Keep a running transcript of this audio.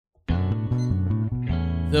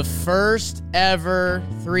The first ever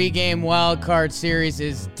 3-game wildcard series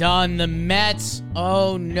is done. The Mets,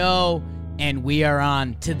 oh no, and we are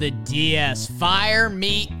on to the DS. Fire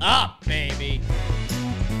me up, baby.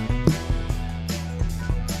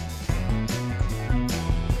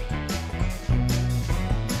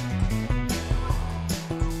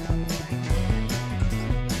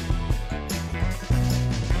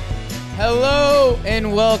 Hello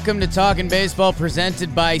and welcome to Talking Baseball,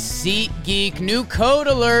 presented by SeatGeek. New code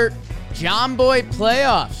alert, John Boy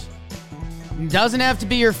Playoffs. Doesn't have to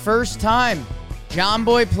be your first time. John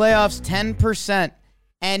Boy Playoffs, 10%.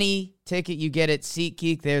 Any ticket you get at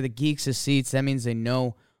SeatGeek, they're the geeks of seats. That means they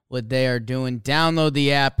know what they are doing. Download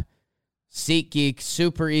the app, SeatGeek,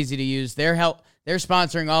 super easy to use. They're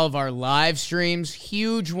sponsoring all of our live streams.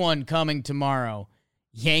 Huge one coming tomorrow.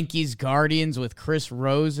 Yankees Guardians with Chris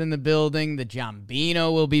Rose in the building. The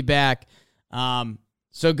Jambino will be back.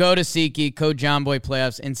 So go to SeatGeek, code JohnBoy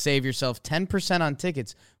Playoffs, and save yourself 10% on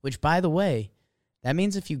tickets, which, by the way, that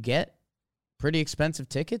means if you get pretty expensive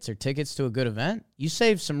tickets or tickets to a good event, you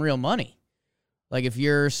save some real money. Like if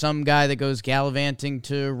you're some guy that goes gallivanting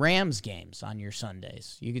to Rams games on your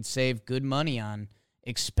Sundays, you could save good money on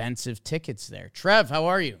expensive tickets there. Trev, how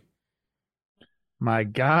are you? My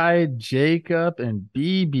guy, Jacob and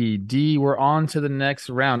BBD, we're on to the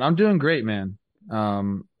next round. I'm doing great, man.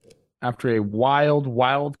 After a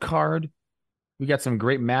wild card, we got some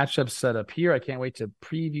great matchups set up here. I can't wait to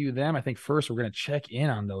preview them. I think first we're going to check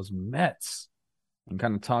in on those Mets and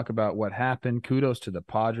kind of talk about what happened. Kudos to the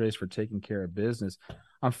Padres for taking care of business.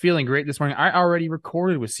 I'm feeling great this morning. I already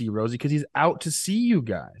recorded with C. Rosie because he's out to see you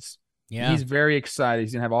guys. Yeah. He's very excited.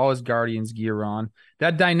 He's going to have all his Guardians gear on.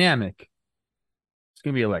 That dynamic, it's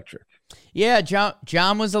going to be electric. Yeah,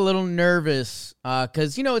 John was a little nervous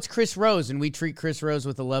because, it's Chris Rose, and we treat Chris Rose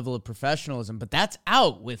with a level of professionalism, but that's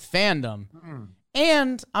out with fandom.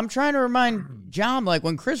 And I'm trying to remind John, like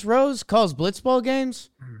when Chris Rose calls blitzball games,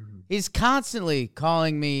 he's constantly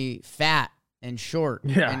calling me fat and short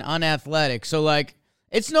and unathletic. So, like,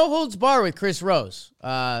 it's no holds bar with Chris Rose.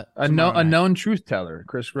 A known truth teller,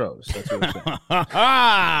 Chris Rose. That's what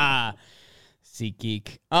I'm saying.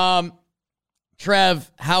 SeatGeek.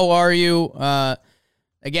 Trev, how are you?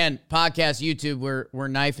 Again, podcast, YouTube, we're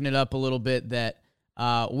knifing it up a little bit that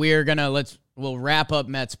we'll wrap up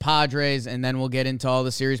Mets Padres and then we'll get into all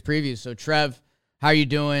the series previews. So Trev, how are you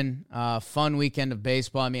doing? Fun weekend of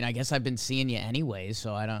baseball. I mean, I guess I've been seeing you anyways,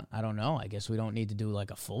 so I don't know. I guess we don't need to do like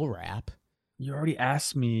a full wrap. You already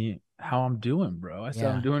asked me how I'm doing, bro. I said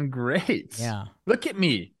I'm doing great. Yeah. Look at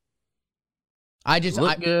me. I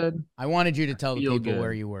good. I wanted you to tell the people good.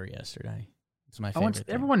 where you were yesterday. It's my favorite thing.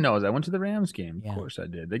 Everyone knows I went to the Rams game. Yeah. Of course I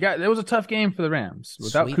did. It was a tough game for the Rams.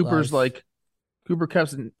 Without Sweet Cooper's life. Cooper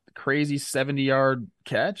Cup's crazy 70-yard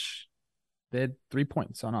catch, they had 3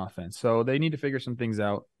 points on offense. So they need to figure some things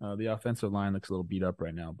out. The offensive line looks a little beat up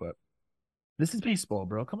right now, but this is baseball,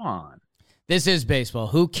 bro. Come on. This is baseball.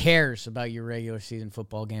 Who cares about your regular season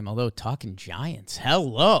football game? Although talking Giants,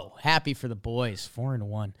 hello. Happy for the boys,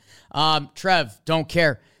 4-1. Trev, don't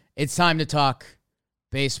care. It's time to talk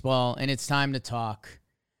baseball, and it's time to talk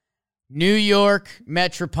New York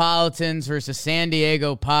Metropolitans versus San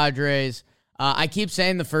Diego Padres. I keep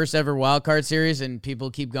saying the first ever wild card series, and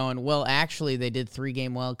people keep going, well, actually, they did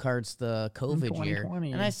 3-game wild cards the COVID year.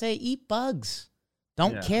 And I say, eat bugs.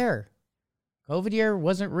 Don't care. COVID year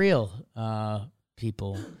wasn't real.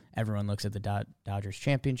 Everyone looks at the Dodgers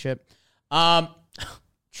championship.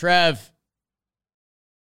 Trev.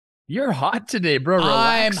 You're hot today, bro.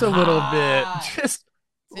 Relax a little bit. Just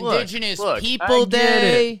Indigenous People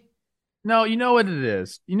Day. No, you know what it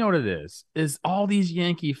is. Is all these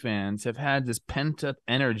Yankee fans have had this pent-up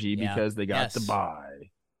energy because they got the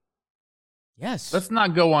bye. Yes. Let's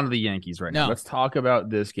not go on to the Yankees right now. Let's talk about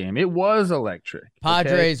this game. It was electric.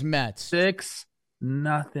 Padres, Mets.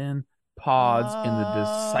 6-0 Pods in the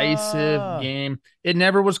decisive game. It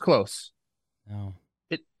never was close. No.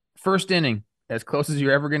 First inning, as close as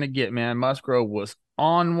you're ever going to get, man. Musgrove was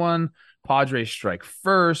on one. Padres strike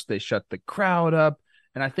first. They shut the crowd up.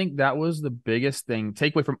 And I think that was the biggest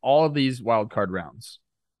takeaway from all of these wild card rounds.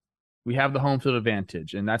 We have the home field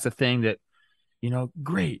advantage. And that's a thing that,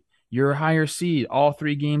 great. You're a higher seed. All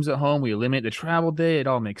 3 games at home. We eliminate the travel day. It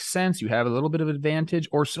all makes sense. You have a little bit of advantage,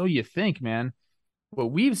 or so you think, man.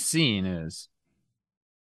 What we've seen is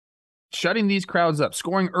shutting these crowds up,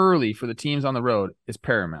 scoring early for the teams on the road is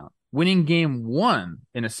paramount. Winning game 1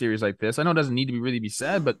 in a series like this, I know it doesn't need to really be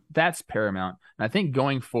said, but that's paramount. And I think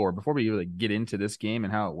going forward, before we really get into this game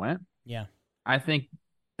and how it went, I think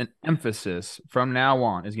an emphasis from now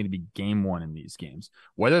on is going to be game 1 in these games.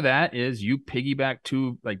 Whether that is you piggyback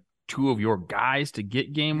two of your guys to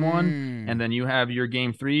get game one, and then you have your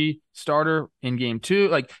game 3 starter in game 2.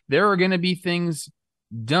 Like, there are going to be things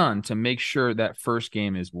done to make sure that first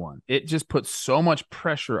game is won. It just puts so much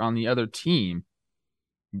pressure on the other team,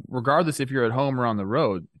 regardless if you're at home or on the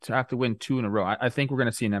road, to have to win 2 in a row. I think we're going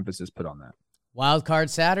to see an emphasis put on that. Wild card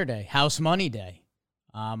Saturday, house money day.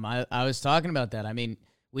 I was talking about that. I mean,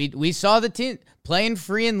 we saw the team playing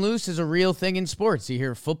free and loose is a real thing in sports. You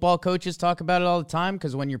hear football coaches talk about it all the time,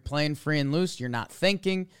 because when you're playing free and loose, you're not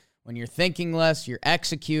thinking. When you're thinking less, you're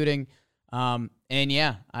executing. And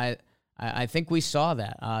yeah, I think we saw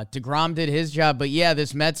that. DeGrom did his job, but yeah,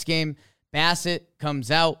 this Mets game, Bassett comes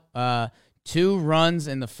out, 2 runs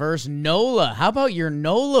in the first. Nola, how about your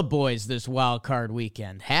Nola boys this wild card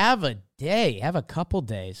weekend? Have a day, have a couple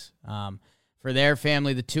days for their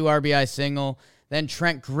family. The 2 RBI single. Then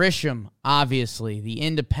Trent Grisham, obviously, the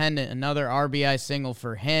independent, another RBI single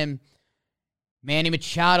for him. Manny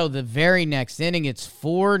Machado, the very next inning, it's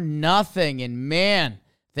 4-0, and man,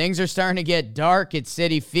 things are starting to get dark at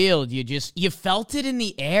Citi Field. You felt it in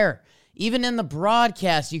the air. Even in the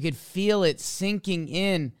broadcast, you could feel it sinking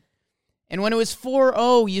in. And when it was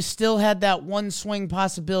 4-0, you still had that one swing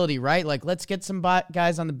possibility, right? Like, let's get some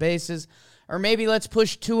guys on the bases, or maybe let's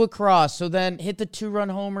push 2 across, so then hit the 2-run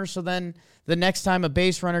homer, so then the next time a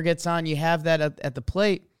base runner gets on, you have that at the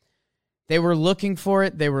plate. They were looking for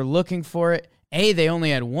it. They only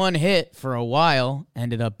had 1 hit for a while,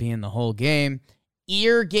 ended up being the whole game.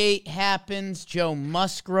 Eargate happens, Joe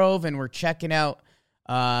Musgrove, and we're checking out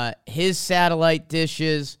his satellite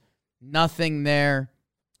dishes. Nothing there.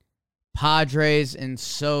 Padres and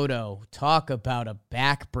Soto, talk about a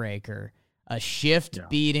backbreaker, a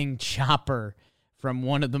shift-beating chopper from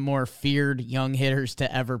one of the more feared young hitters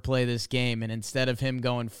to ever play this game. And instead of him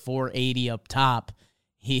going 480 up top,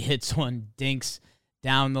 he hits one, dinks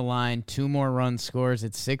down the line, 2 more runs, scores.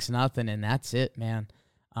 It's 6-0, and that's it, man.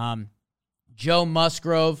 Joe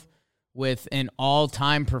Musgrove with an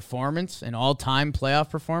all-time performance, an all-time playoff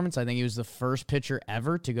performance. I think he was the first pitcher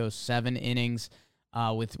ever to go 7 innings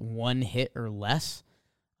with 1 hit or less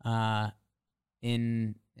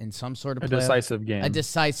in some sort of decisive game. A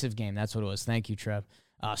decisive game. That's what it was. Thank you, Trev.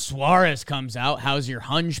 Suarez comes out. How's your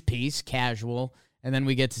hunch piece? Casual. And then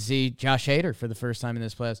we get to see Josh Hader for the first time in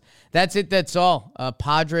this playoffs. That's it. That's all.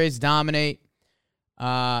 Padres dominate.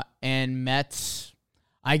 And Mets.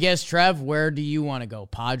 I guess, Trev, where do you want to go?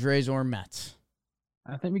 Padres or Mets?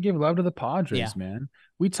 I think we give love to the Padres, man.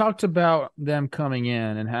 We talked about them coming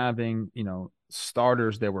in and having,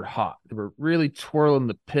 starters that were hot. They were really twirling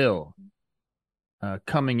the pill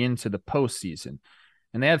coming into the postseason.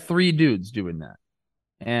 And they had 3 dudes doing that.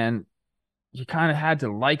 And you kind of had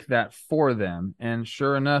to like that for them. And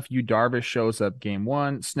sure enough, Darvish shows up game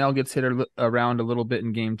 1. Snell gets hit around a little bit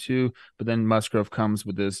in game 2, but then Musgrove comes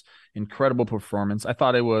with this incredible performance. I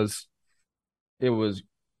thought it was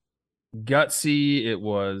gutsy. It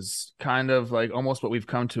was kind of like almost what we've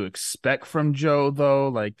come to expect from Joe, though.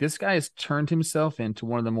 Like, this guy has turned himself into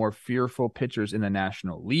one of the more fearful pitchers in the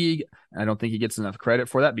National League. I don't think he gets enough credit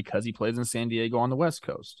for that because he plays in San Diego on the West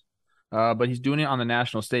Coast. But he's doing it on the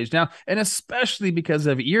national stage now, and especially because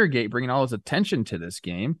of Eargate bringing all his attention to this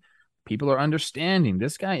game, people are understanding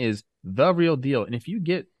this guy is the real deal. And if you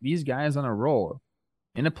get these guys on a roll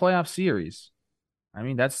in a playoff series, I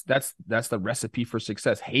mean, that's the recipe for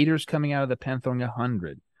success. Haters coming out of the pen throwing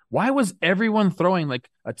 100. Why was everyone throwing like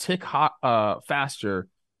a tick hot faster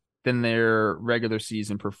than their regular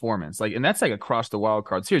season performance? Like, and that's like across the wild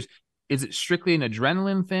card series. Is it strictly an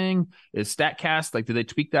adrenaline thing? Is StatCast, like, did they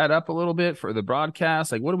tweak that up a little bit for the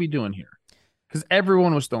broadcast? Like, what are we doing here? Because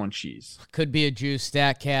everyone was throwing cheese. Could be a juice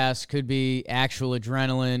StatCast, could be actual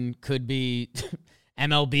adrenaline, could be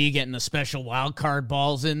MLB getting the special wild card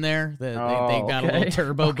balls in there. They've got a little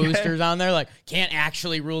turbo boosters on there. Like, can't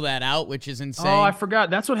actually rule that out, which is insane. Oh, I forgot.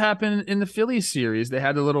 That's what happened in the Phillies series. They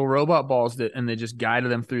had the little robot balls and they just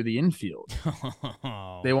guided them through the infield.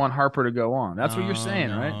 They want Harper to go on. That's what you're saying,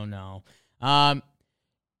 right? Oh, no.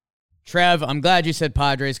 Trev, I'm glad you said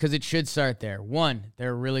Padres because it should start there. 1, they're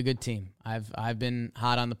a really good team. I've been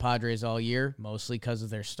hot on the Padres all year, mostly because of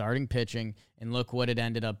their starting pitching, and look what it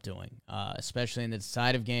ended up doing, especially in the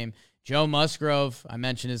decisive game. Joe Musgrove, I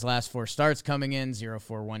mentioned his last 4 starts coming in,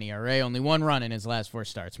 0.41 ERA, only 1 run in his last 4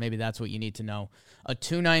 starts. Maybe that's what you need to know. A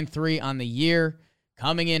 2.93 on the year,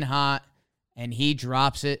 coming in hot, and he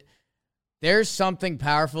drops it. There's something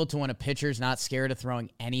powerful to when a pitcher's not scared of throwing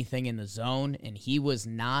anything in the zone, and he was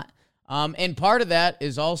not. And part of that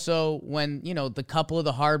is also when, the couple of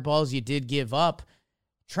the hard balls you did give up,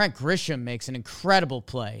 Trent Grisham makes an incredible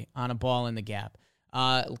play on a ball in the gap.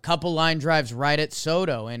 A couple line drives right at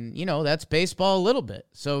Soto, and, that's baseball a little bit.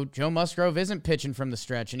 So Joe Musgrove isn't pitching from the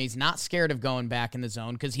stretch, and he's not scared of going back in the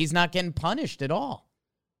zone because he's not getting punished at all.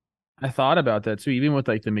 I thought about that too, even with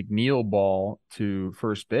like the McNeil ball to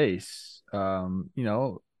first base. Not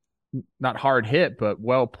hard hit, but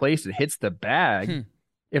well placed. It hits the bag.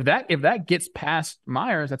 If that gets past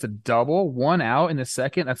Myers, that's a double, 1 out in the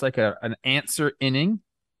second. That's like an answer inning,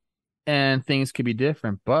 and things could be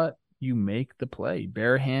different. But you make the play,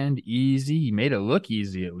 bare hand, easy. You made it look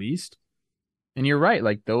easy at least. And you're right,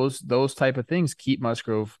 like those type of things keep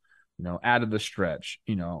Musgrove, out of the stretch.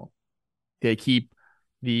 They keep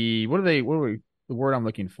the word I'm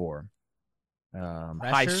looking for?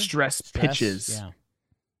 High stress pitches. Yeah.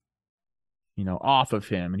 Off of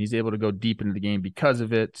him, and he's able to go deep into the game because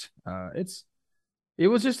of it. It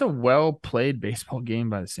was just a well played baseball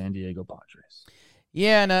game by the San Diego Padres.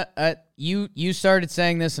 Yeah, and you started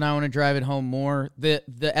saying this, and I want to drive it home more.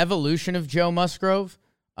 The evolution of Joe Musgrove,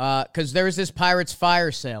 because there was this Pirates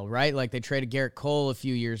fire sale, right? Like they traded Garrett Cole a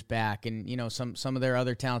few years back, and some of their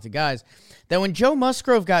other talented guys. That when Joe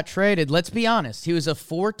Musgrove got traded, let's be honest, he was a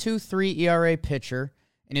 4.23 ERA pitcher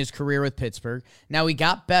in his career with Pittsburgh. Now he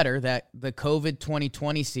got better that the COVID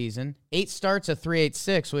 2020 season, 8 starts, a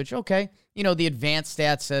 3.86, which the advanced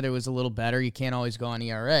stats said it was a little better. You can't always go on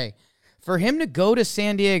ERA. For him to go to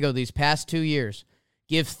San Diego these past 2 years,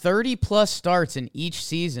 give 30-plus starts in each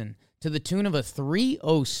season to the tune of a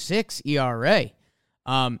 3.06 ERA.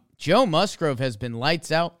 Joe Musgrove has been lights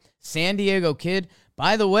out. San Diego kid.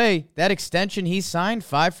 By the way, that extension he signed,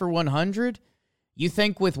 5 for 100, you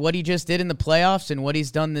think with what he just did in the playoffs and what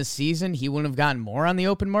he's done this season, he wouldn't have gotten more on the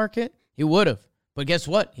open market? He would have. But guess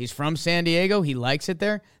what? He's from San Diego. He likes it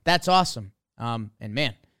there. That's awesome. And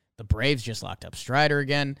man, the Braves just locked up Strider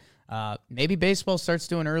again. Maybe baseball starts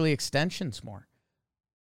doing early extensions more.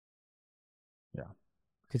 Yeah.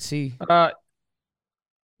 Could see. The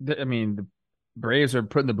Braves are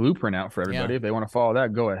putting the blueprint out for everybody. Yeah. If they want to follow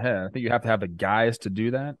that, go ahead. I think you have to have the guys to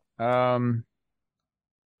do that.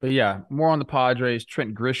 But yeah, more on the Padres.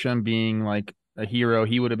 Trent Grisham being like a hero.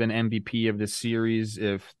 He would have been MVP of this series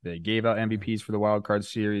if they gave out MVPs for the wild card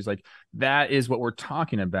series. Like that is what we're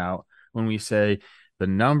talking about when we say the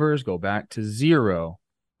numbers go back to 0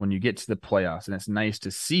 when you get to the playoffs. And it's nice to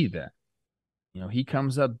see that. He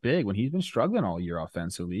comes up big when he's been struggling all year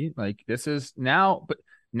offensively. Like this is now, but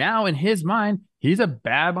now in his mind, he's a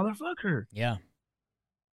bad motherfucker. Yeah.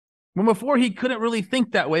 When before he couldn't really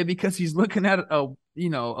think that way because he's looking at a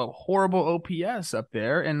horrible OPS up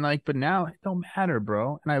there. And but now it don't matter,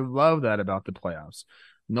 bro. And I love that about the playoffs.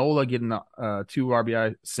 Nola getting the 2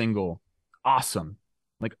 RBI single. Awesome.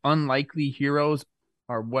 Like unlikely heroes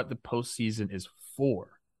are what the postseason is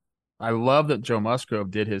for. I love that Joe Musgrove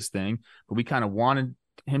did his thing, but we kind of wanted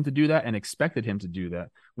him to do that and expected him to do that.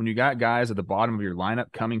 When you got guys at the bottom of your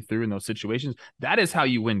lineup coming through in those situations, that is how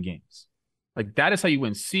you win games. Like that is how you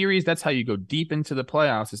win series. That's how you go deep into the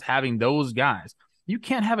playoffs, is having those guys. You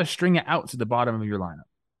can't have a string of outs at the bottom of your lineup.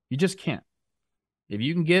 You just can't. If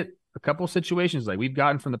you can get a couple situations like we've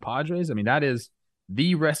gotten from the Padres, that is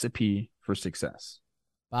the recipe for success.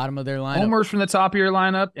 Bottom of their lineup. Homers from the top of your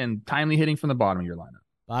lineup and timely hitting from the bottom of your lineup.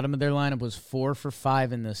 Bottom of their lineup was 4 for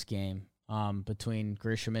 5 in this game between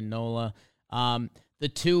Grisham and Nola. The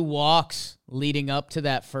 2 walks leading up to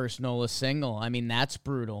that first Nola single, that's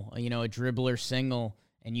brutal. A dribbler single,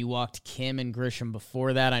 and you walked Kim and Grisham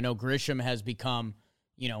before that. I know Grisham has become,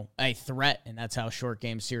 a threat, and that's how short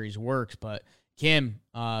game series works. But Kim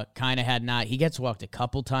kind of had not. He gets walked a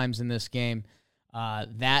couple times in this game.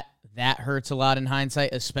 That hurts a lot in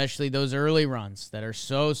hindsight, especially those early runs that are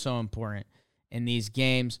so important in these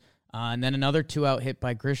games. And then another 2-out hit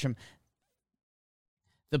by Grisham.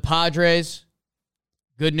 The Padres,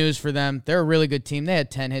 good news for them. They're a really good team. They had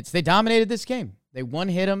 10 hits. They dominated this game. They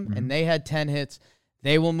one-hit them, and they had 10 hits.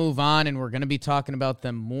 They will move on, and we're going to be talking about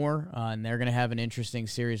them more, and they're going to have an interesting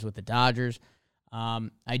series with the Dodgers.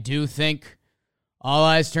 I do think all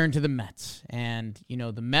eyes turn to the Mets. And,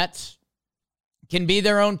 the Mets can be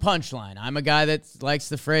their own punchline. I'm a guy that likes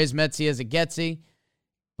the phrase Metsy as a Getsy.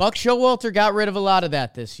 Buck Showalter got rid of a lot of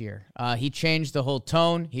that this year. He changed the whole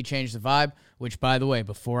tone. He changed the vibe, which, by the way,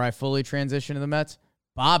 before I fully transition to the Mets,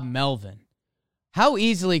 Bob Melvin. How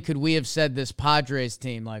easily could we have said this Padres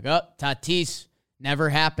team, like, Tatis, never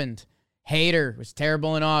happened. Hader was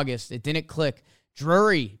terrible in August. It didn't click.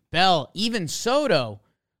 Drury, Bell, even Soto,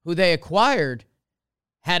 who they acquired,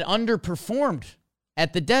 had underperformed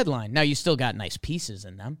at the deadline. Now, you still got nice pieces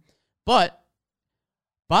in them. But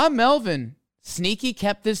Bob Melvin sneaky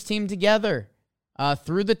kept this team together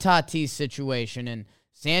through the Tatis situation. And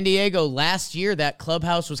San Diego last year, that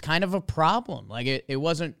clubhouse was kind of a problem. Like it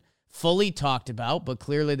wasn't fully talked about, but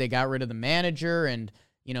clearly they got rid of the manager and,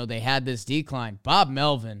 they had this decline. Bob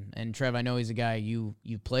Melvin, and Trev, I know he's a guy you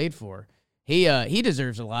played for. He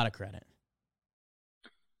deserves a lot of credit.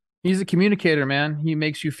 He's a communicator, man. He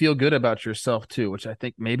makes you feel good about yourself too, which I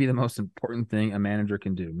think may be the most important thing a manager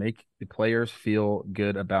can do. Make the players feel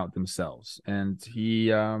good about themselves. And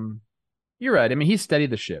you're right. I mean, he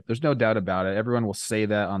steadied the ship. There's no doubt about it. Everyone will say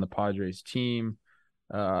that on the Padres team.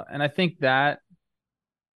 And I think that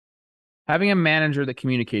having a manager that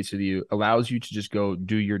communicates with you allows you to just go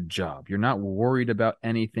do your job. You're not worried about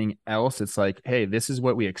anything else. It's like, hey, this is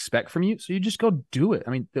what we expect from you. So you just go do it.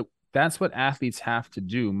 I mean, that's what athletes have to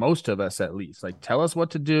do. Most of us, at least, like, tell us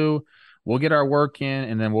what to do. We'll get our work in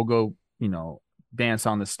and then we'll go, dance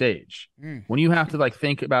on the stage. When you have to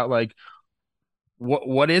think about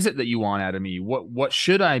what is it that you want out of me? What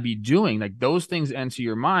should I be doing? Like, those things enter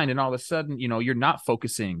your mind. And all of a sudden, you're not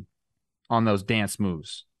focusing on those dance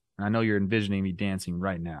moves. I know you're envisioning me dancing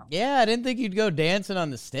right now. Yeah, I didn't think you'd go dancing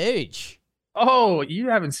on the stage. Oh, you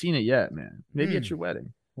haven't seen it yet, man. Maybe at your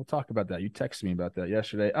wedding. We'll talk about that. You texted me about that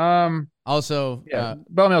yesterday. Also,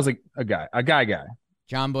 Bellmel's a guy.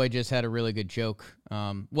 John Boy just had a really good joke.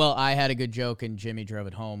 Well, I had a good joke and Jimmy drove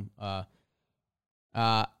it home.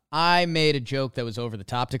 I made a joke that was over the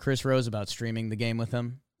top to Chris Rose about streaming the game with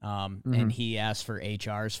him. And he asked for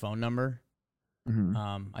HR's phone number.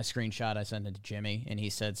 I screenshot, I sent it to Jimmy, and he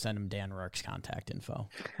said, send him Dan Rourke's contact info.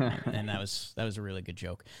 And that was a really good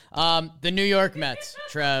joke. The New York Mets,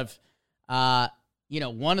 Trev,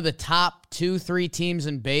 one of the top 2-3 teams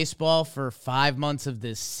in baseball for 5 months of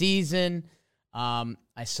this season.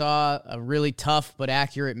 I saw a really tough but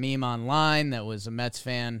accurate meme online that was a Mets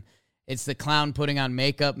fan. It's the clown putting on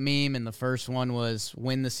makeup meme, and the first one was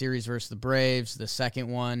win the series versus the Braves. The second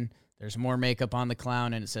one, there's more makeup on the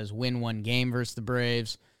clown, and it says win one game versus the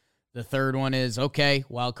Braves. The third one is, okay,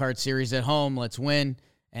 wild card series at home, let's win.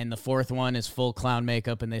 And the fourth one is full clown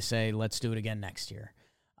makeup, and they say, let's do it again next year.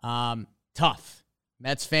 Tough.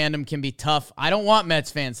 Mets fandom can be tough. I don't want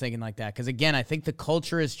Mets fans thinking like that because, again, I think the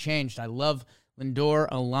culture has changed. I love Lindor,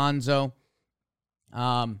 Alonso.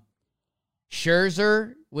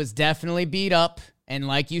 Scherzer was definitely beat up. And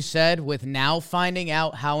like you said, with now finding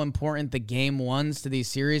out how important the game ones to these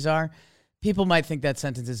series are, people might think that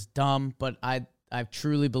sentence is dumb, but I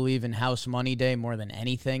truly believe in house money day more than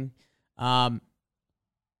anything. Scherzer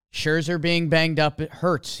being banged up, it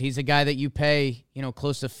hurts. He's a guy that you pay,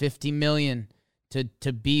 close to $50 million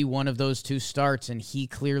to be one of those two starts, and he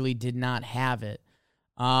clearly did not have it.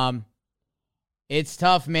 It's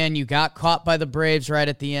tough, man. You got caught by the Braves right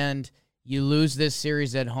at the end. You lose this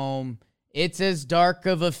series at home. It's as dark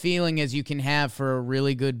of a feeling as you can have for a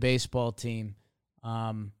really good baseball team.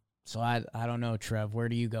 So I don't know, Trev. Where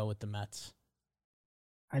do you go with the Mets?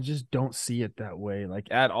 I just don't see it that way,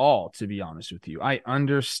 at all, to be honest with you. I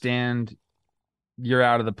understand you're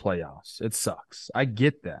out of the playoffs. It sucks. I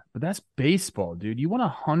get that. But that's baseball, dude. You won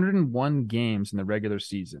 101 games in the regular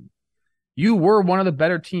season. You were one of the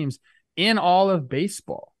better teams in all of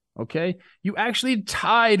baseball, okay? You actually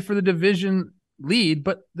tied for the division lead,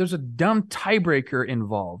 but there's a dumb tiebreaker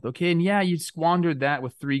involved, okay? And yeah, you squandered that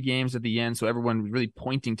with 3 games at the end, so everyone was really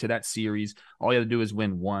pointing to that series. All you had to do is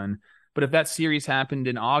win one. But if that series happened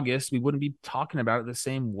in August, we wouldn't be talking about it the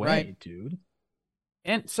same way, right, dude.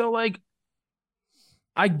 And so,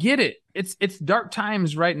 I get it. It's dark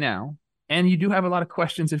times right now, and you do have a lot of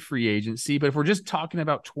questions in free agency. But if we're just talking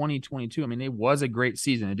about 2022, I mean, it was a great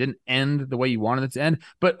season. It didn't end the way you wanted it to end,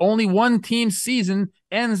 but only one team's season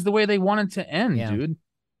ends the way they wanted to end, dude.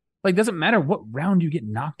 It doesn't matter what round you get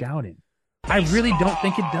knocked out in. I really don't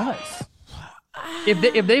think it does.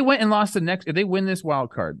 If they went and lost if they win this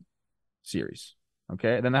wild card series,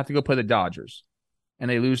 okay, then they have to go play the Dodgers, and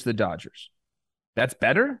they lose to the Dodgers. That's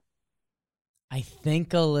better? I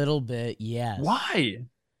think a little bit, yes. Why?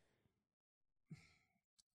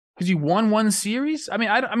 Because you won one series? I mean,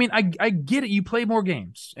 I get it. You play more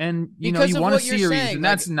games, and you won a series, and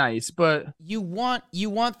that's nice. But you want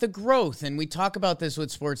the growth, and we talk about this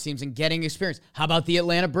with sports teams and getting experience. How about the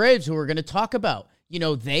Atlanta Braves, who we're going to talk about?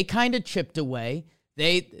 They kind of chipped away.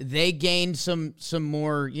 They gained some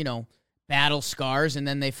more, battle scars, and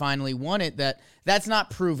then they finally won it. That's not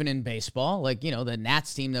proven in baseball. The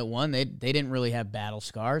Nats team that won, they didn't really have battle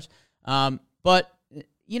scars. But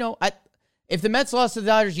if the Mets lost to the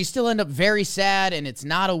Dodgers, you still end up very sad, and it's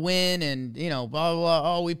not a win, and blah, blah,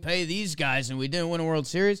 blah. Oh, we pay these guys and we didn't win a World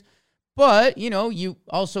Series. But you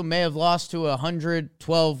also may have lost to a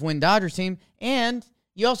 112 win Dodgers team, and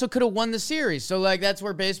you also could have won the series. So that's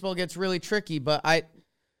where baseball gets really tricky. But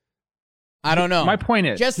I don't know. My point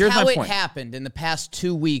is, just here's how my it point. happened in the past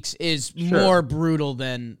 2 weeks is more brutal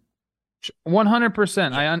than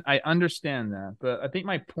 100%. I understand that, but I think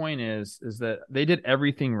my point is that they did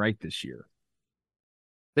everything right this year.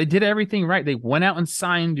 They did everything right. They went out and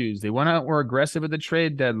signed dudes. They went out and were aggressive at the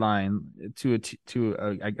trade deadline.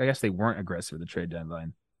 I guess they weren't aggressive at the trade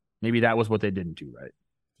deadline. Maybe that was what they didn't do right.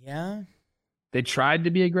 Yeah. They tried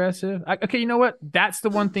to be aggressive. Okay, you know what? That's the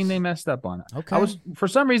one thing they messed up on. Okay. For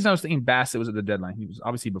some reason, I was thinking Bassett was at the deadline. He was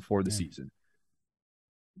obviously before the season.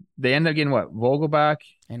 They ended up getting what? Vogelbach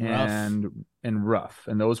and Ruff.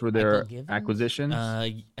 And those were their acquisitions.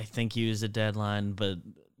 I think he was a deadline, but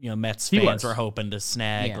Mets fans were hoping to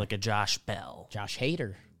snag like a Josh Bell. Josh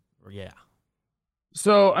Hader. Yeah.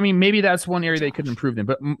 So, I mean, maybe that's one area they could improve in.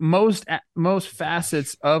 But most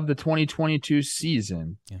facets of the 2022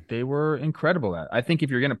 season, they were incredible at. I think if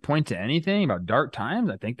you're going to point to anything about dark times,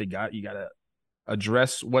 I think you got to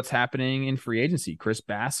address what's happening in free agency. Chris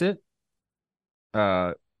Bassett,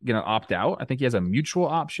 going to opt out. I think he has a mutual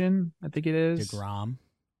option. I think it is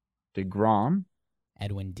DeGrom.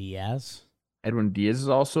 Edwin Diaz is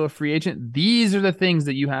also a free agent. These are the things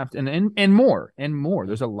that you have to, and more.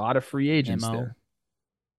 There's a lot of free agents there.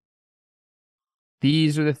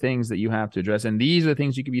 These are the things that you have to address, and these are the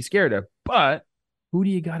things you can be scared of. But who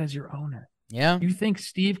do you got as your owner? Yeah. You think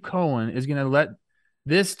Steve Cohen is going to let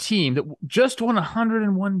this team that just won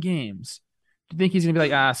 101 games, do you think he's going to be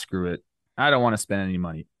like, screw it. I don't want to spend any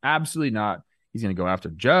money. Absolutely not. He's going to go after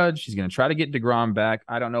Judge. He's going to try to get DeGrom back.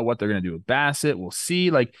 I don't know what they're going to do with Bassett. We'll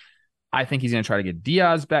see. I think he's going to try to get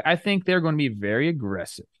Diaz back. I think they're going to be very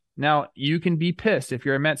aggressive. Now, you can be pissed if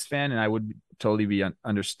you're a Mets fan, and I would totally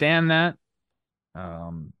understand that.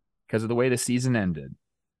 Because of the way the season ended.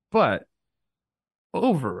 But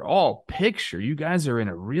overall picture, you guys are in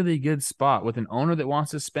a really good spot with an owner that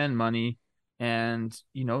wants to spend money and,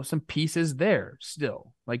 some pieces there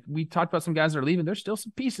still. Like we talked about some guys that are leaving, there's still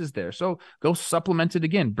some pieces there. So go supplement it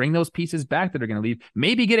again. Bring those pieces back that are going to leave.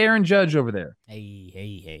 Maybe get Aaron Judge over there.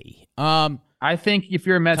 Hey. I think if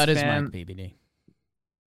you're a Mets fan, cut his mic, BBD.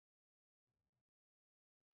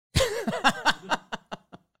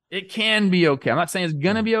 It can be okay. I'm not saying it's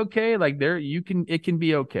gonna be okay. It can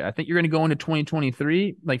be okay. I think you're gonna go into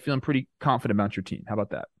 2023 feeling pretty confident about your team. How about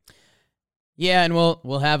that? Yeah, and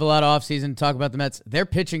we'll have a lot of offseason to talk about the Mets. Their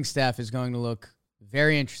pitching staff is going to look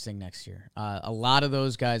very interesting next year. A lot of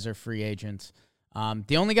those guys are free agents.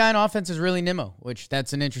 The only guy on offense is really Nimmo, which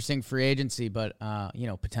that's an interesting free agency, but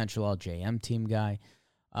potential all JM team guy.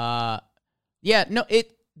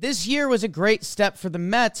 This year was a great step for the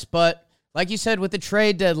Mets, but like you said, with the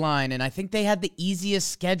trade deadline, and I think they had the easiest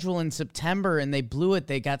schedule in September, and they blew it.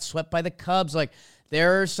 They got swept by the Cubs.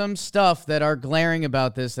 There are some stuff that are glaring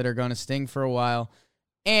about this that are going to sting for a while.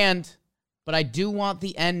 But I do want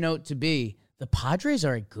the end note to be the Padres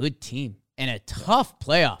are a good team and a tough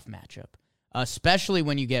playoff matchup, especially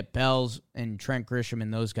when you get Bells and Trent Grisham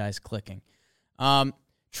and those guys clicking.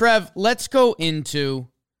 Trev, let's go into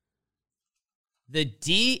the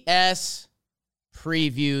DS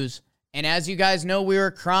previews. And as you guys know, we're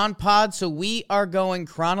a Chron Pod, so we are going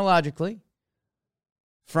chronologically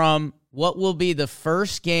from what will be the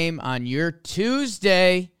first game on your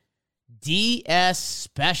Tuesday DS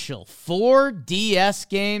special. 4 DS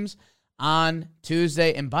games on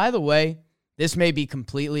Tuesday. And by the way, this may be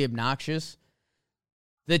completely obnoxious.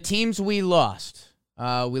 The teams we lost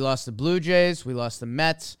the Blue Jays, we lost the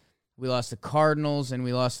Mets, we lost the Cardinals, and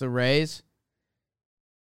we lost the Rays.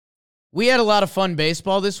 We had a lot of fun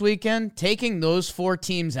baseball this weekend, taking those 4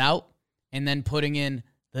 teams out and then putting in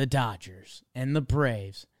the Dodgers and the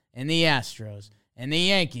Braves and the Astros and the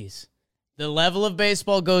Yankees. The level of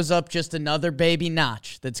baseball goes up just another baby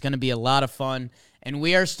notch. That's going to be a lot of fun. And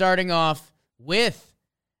we are starting off with,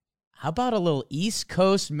 how about a little East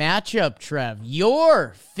Coast matchup, Trev?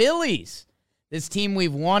 Your Phillies, this team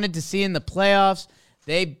we've wanted to see in the playoffs.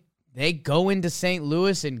 They go into St.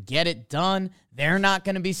 Louis and get it done. They're not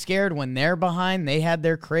going to be scared when they're behind. They had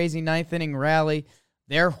their crazy 9th inning rally.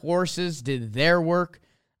 Their horses did their work.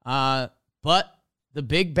 But the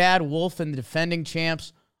big bad wolf and the defending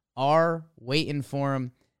champs are waiting for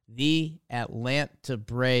them. The Atlanta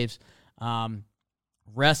Braves.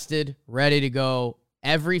 Rested, ready to go.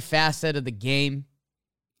 Every facet of the game,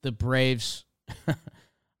 the Braves...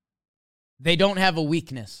 They don't have a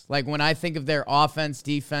weakness. When I think of their offense,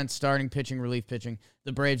 defense, starting pitching, relief pitching,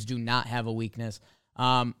 the Braves do not have a weakness.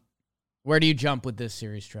 Where do you jump with this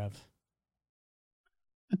series, Trev?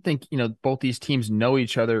 I think, both these teams know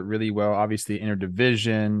each other really well. Obviously,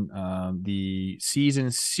 interdivision. The season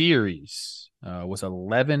series was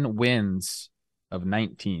 11 wins of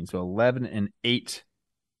 19. So 11-8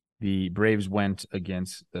 the Braves went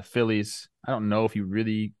against the Phillies. I don't know if you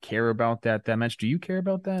really care about that much. Do you care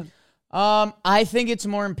about that? I think it's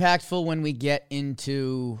more impactful when we get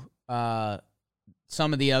into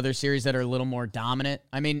some of the other series that are a little more dominant.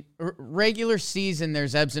 I mean, regular season,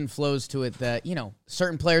 there's ebbs and flows to it that,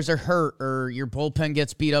 certain players are hurt or your bullpen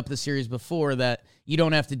gets beat up the series before that you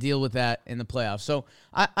don't have to deal with that in the playoffs. So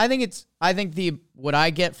I think what I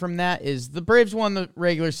get from that is the Braves won the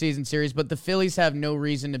regular season series, but the Phillies have no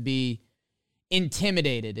reason to be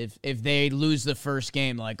intimidated if they lose the first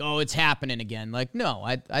game, like, oh, it's happening again. Like, no,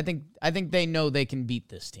 I think they know they can beat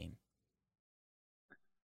this team.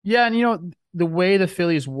 Yeah, and the way the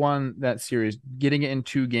Phillies won that series, getting it in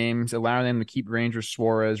 2 games, allowing them to keep Ranger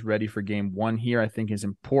Suarez ready for game 1 here, I think is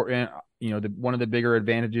important. One of the bigger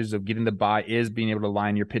advantages of getting the bye is being able to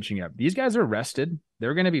line your pitching up. These guys are rested.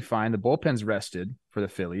 They're going to be fine. The bullpen's rested for the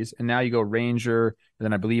Phillies. And now you go Ranger, and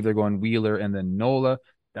then I believe they're going Wheeler and then Nola.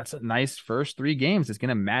 That's a nice first 3 games. It's going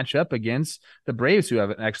to match up against the Braves, who have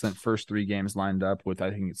an excellent first 3 games lined up with, I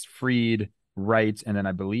think it's Fried, Wright, and then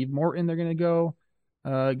I believe Morton they're going to go.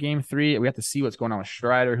 Game 3, we have to see what's going on with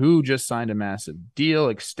Strider, who just signed a massive deal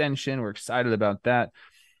extension. We're excited about that.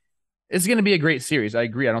 It's going to be a great series. I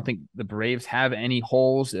agree. I don't think the Braves have any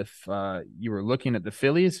holes. If you were looking at the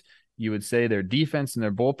Phillies, you would say their defense and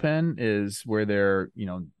their bullpen is where they're,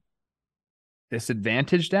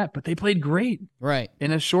 disadvantaged at, but they played great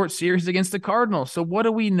in a short series against the Cardinals. So what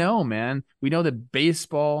do we know, man? We know that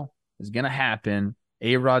baseball is going to happen.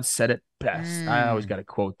 A-Rod said it best. I always got to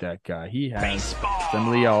quote that guy. He has some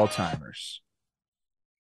of the all-timers.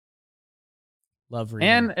 Love reading.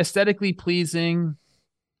 And aesthetically pleasing,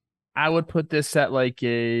 I would put this at like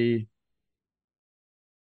a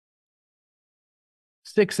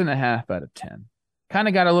 6.5 out of 10. Kind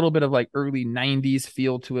of got a little bit of like early 90s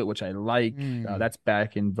feel to it, which I like. That's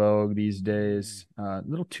back in vogue these days. A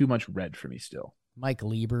little too much red for me still. Mike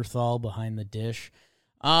Lieberthal behind the dish.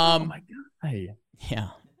 Oh my God.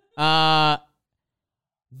 Yeah.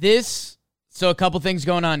 So a couple things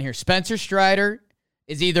going on here. Spencer Strider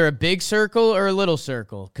is either a big circle or a little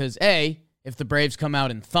circle. Because if the Braves come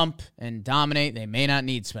out and thump and dominate, they may not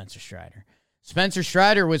need Spencer Strider. Spencer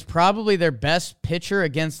Strider was probably their best pitcher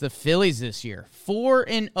against the Phillies this year.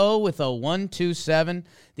 4-0 with a 1.27.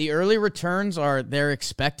 The early returns they're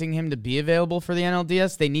expecting him to be available for the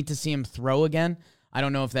NLDS. They need to see him throw again. I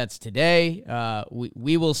don't know if that's today.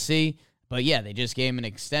 We will see. But yeah, they just gave him an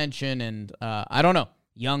extension, and I don't know.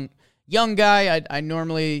 Young guy. I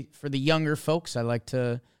normally, for the younger folks, I like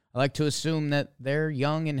to assume that they're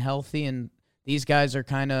young and healthy, and these guys are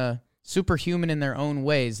kind of superhuman in their own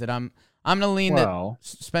ways. That I'm going to lean that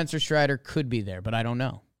Spencer Strider could be there, but I don't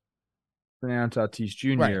know. Fernando Tatis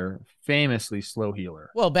Jr., famously slow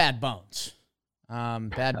healer. Well, bad bones.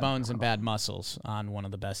 Bad bones and bad muscles on one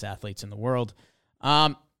of the best athletes in the world.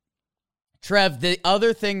 Trev, the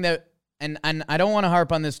other thing that, and I don't want to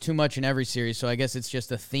harp on this too much in every series, so I guess it's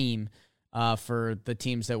just a theme for the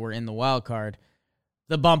teams that were in the wild card.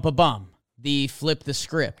 The bump-a-bum, the flip the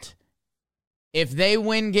script. If they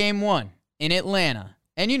win game 1 in Atlanta,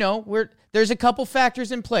 and there's a couple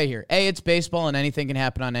factors in play here. It's baseball and anything can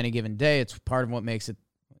happen on any given day. It's part of what makes it,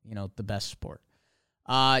 the best sport.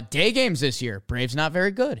 Day games this year, Braves not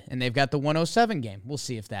very good, and they've got the 107 game. We'll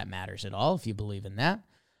see if that matters at all, if you believe in that.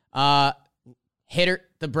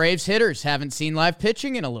 The Braves hitters haven't seen live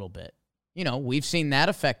pitching in a little bit. We've seen that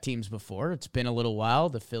affect teams before. It's been a little while.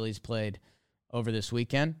 The Phillies played over this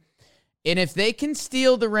weekend. And if they can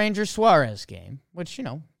steal the Ranger Suarez game, which,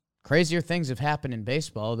 crazier things have happened in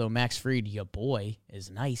baseball, although Max Fried, your boy,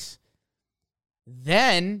 is nice,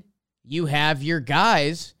 then you have your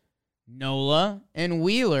guys, Nola and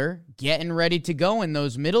Wheeler, getting ready to go in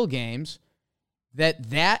those middle games.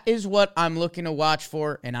 That is what I'm looking to watch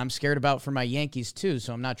for, and I'm scared about for my Yankees too,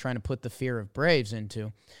 so I'm not trying to put the fear of Braves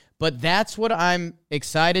into. But that's what I'm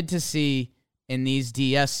excited to see in these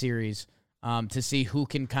DS series, to see who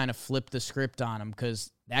can kind of flip the script on them,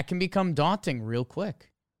 because that can become daunting real quick.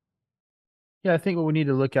 Yeah, I think what we need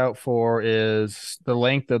to look out for is the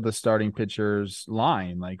length of the starting pitcher's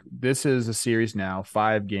line. Like, this is a series now,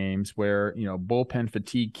 5 games, where, bullpen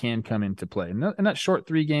fatigue can come into play. And that short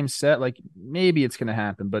 3-game set, like, maybe it's going to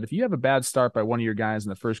happen. But if you have a bad start by one of your guys in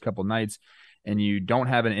the first couple nights and you don't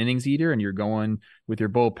have an innings eater and you're going with your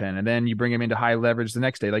bullpen and then you bring him into high leverage the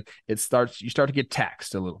next day, like, you start to get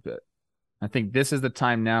taxed a little bit. I think this is the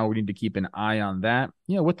time now we need to keep an eye on that.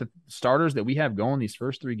 With the starters that we have going these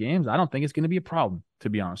first 3 games, I don't think it's going to be a problem, to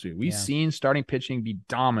be honest with you. We've seen starting pitching be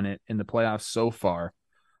dominant in the playoffs so far.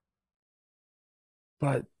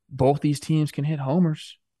 But both these teams can hit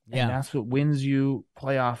homers. And that's what wins you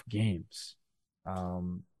playoff games.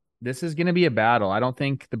 this is going to be a battle. I don't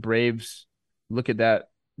think the Braves look at that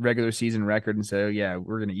regular season record and say, oh, yeah,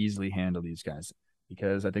 we're going to easily handle these guys,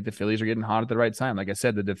 because I think the Phillies are getting hot at the right time. Like I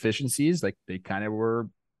said, the deficiencies, like they were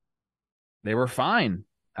fine.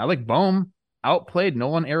 Alec Boehm outplayed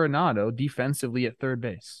Nolan Arenado defensively at third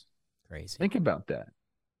base. Crazy. Think about that.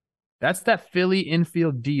 That's that Philly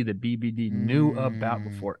infield D that BBD knew about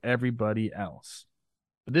before everybody else.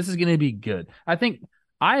 But this is going to be good. I think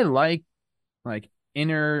I like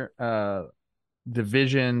inner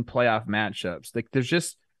division playoff matchups. Like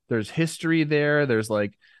there's history there. There's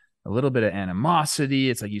like a little bit of animosity.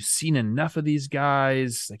 It's like you've seen enough of these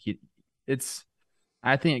guys. Like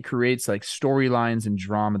I think it creates like storylines and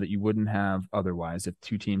drama that you wouldn't have otherwise if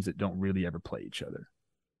two teams that don't really ever play each other.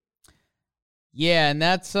 Yeah, and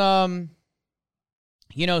that's sometimes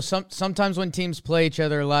when teams play each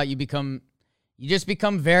other a lot, you just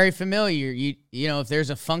become very familiar. You know, if there's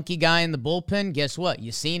a funky guy in the bullpen, guess what?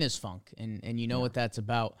 You've seen his funk, and you know what that's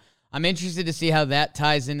about. I'm interested to see how that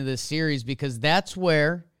ties into this series, because that's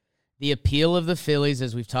where the appeal of the Phillies,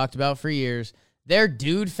 as we've talked about for years, their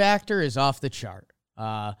dude factor is off the chart.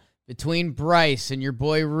 Between Bryce and your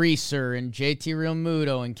boy Reeser and JT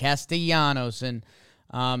Realmuto and Castellanos and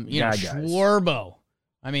Schwarbo.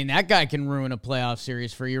 I mean, that guy can ruin a playoff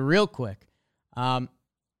series for you real quick. Alec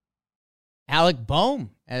Boehm,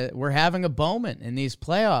 we're having a Bowman in these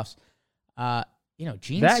playoffs.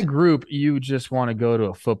 Gene, that group you just want to go to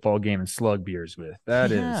a football game and slug beers with.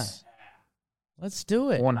 That is. Let's do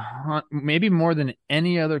it. Maybe more than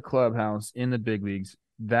any other clubhouse in the big leagues.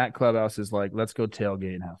 That clubhouse is like, let's go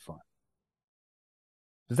tailgate and have fun.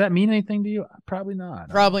 Does that mean anything to you? Probably not.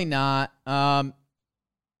 Probably not. Man,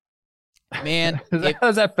 how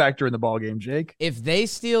does that factor in the ball game, Jake? If they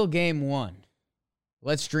steal game one,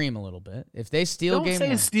 let's dream a little bit. If they steal don't game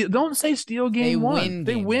one, don't say steal game one.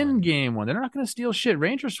 They win one. Game one. They're not going to steal shit.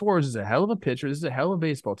 Ranger Suarez is a hell of a pitcher. This is a hell of a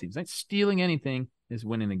baseball team. It's not stealing anything. Is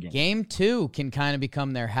winning a game. Game 2 can kind of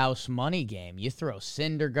become their house money game. You throw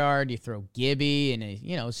Syndergaard, you throw Gibby,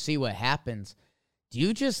 and see what happens. Do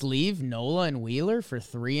you just leave Nola and Wheeler for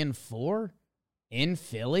 3 and 4 in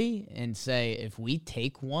Philly and say, if we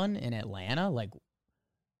take one in Atlanta,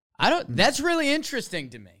 that's really interesting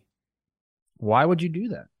to me. Why would you do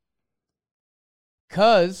that?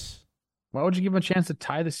 Why would you give them a chance to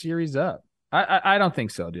tie the series up? I don't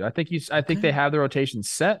think so, dude. I think they have the rotation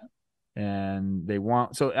set. And they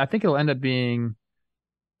want, so I think it'll end up being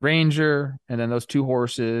Ranger and then those two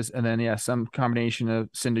horses, and then some combination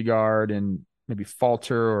of Syndergaard and maybe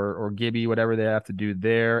Falter or Gibby, whatever they have to do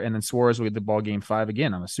there, and then Suarez will get the ball game 5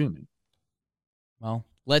 again, I'm assuming. Well,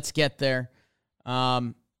 let's get there.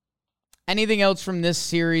 Anything else from this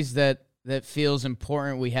series that feels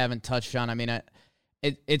important we haven't touched on? I mean,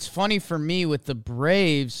 it's funny for me with the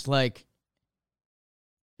Braves,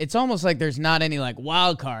 it's almost like there's not any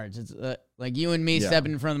wild cards. It's like you and me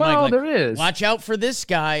stepping in front of the mic. There is. Watch out for this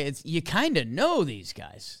guy. You kind of know these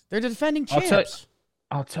guys. They're defending champs.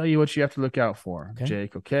 I'll tell you what you have to look out for,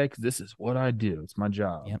 Jake. Okay, because this is what I do. It's my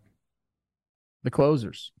job. Yep. The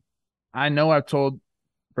closers. I know I've told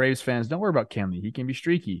Braves fans, don't worry about Kenley. He can be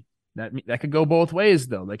streaky. That could go both ways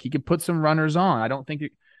though. He could put some runners on. I don't think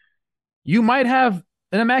you might have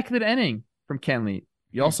an immaculate inning from Kenley.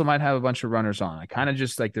 You also might have a bunch of runners on. I kind of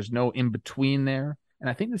just there's no in between there. And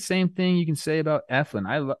I think the same thing you can say about Eflin.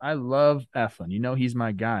 I love Eflin. He's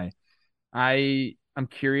my guy. I'm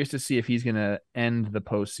curious to see if he's going to end the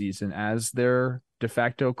postseason as their de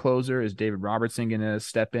facto closer. Is David Robertson going to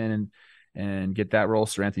step in and get that role?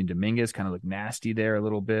 Sir Anthony Dominguez kind of look nasty there a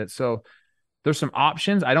little bit. So there's some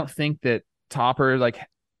options. I don't think that Topper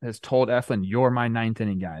has told Eflin, you're my 9th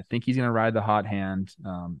inning guy. I think he's going to ride the hot hand.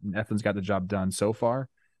 Eflin's got the job done so far.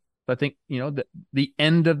 But I think, the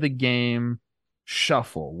end of the game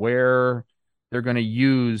shuffle where they're going to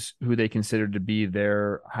use who they consider to be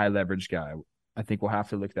their high leverage guy, I think we'll have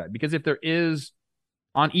to look at that. Because if there is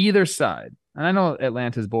on either side, and I know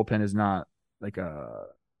Atlanta's bullpen is not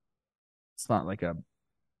it's not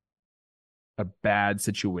a bad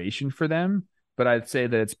situation for them, but I'd say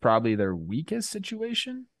that it's probably their weakest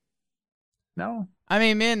situation. No, I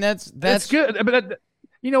mean, man, that's good. But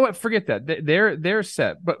you know what? Forget that. They're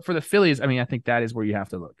set. But for the Phillies, I mean, I think that is where you have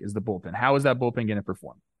to look, is the bullpen. How is that bullpen going to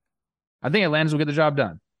perform? I think Atlanta's will get the job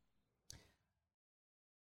done.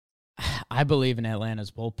 I believe in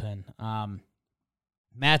Atlanta's bullpen.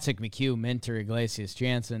 Matzek, McHugh, Minter, Iglesias,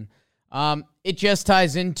 Jansen. It just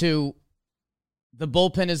ties into the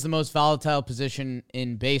bullpen is the most volatile position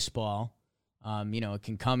in baseball. It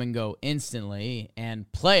can come and go instantly, and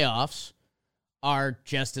playoffs are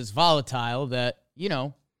just as volatile that,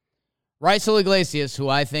 Raisel Iglesias, who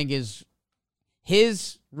I think is,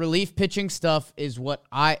 his relief pitching stuff is what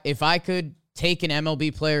if I could take an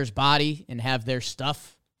MLB player's body and have their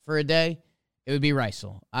stuff for a day, it would be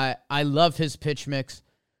Reisel. I love his pitch mix.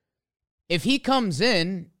 If he comes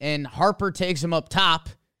in and Harper takes him up top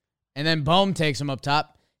and then Bohm takes him up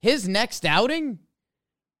top, his next outing,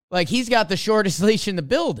 like, he's got the shortest leash in the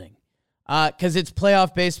building because it's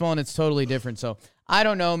playoff baseball and it's totally different. So I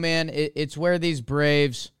don't know, man. It's where these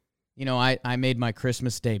Braves, I made my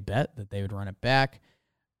Christmas Day bet that they would run it back.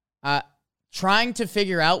 Trying to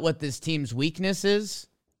figure out what this team's weakness is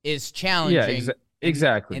challenging. Yeah,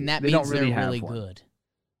 exactly. And that they means don't really they're really have one. good.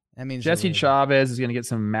 That means Jesse Chavez is going to get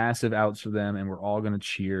some massive outs for them, and we're all going to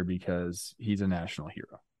cheer because he's a national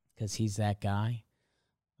hero. Because he's that guy.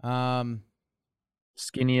 Skinniest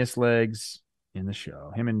legs in the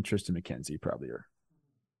show. Him and Tristan McKenzie probably are.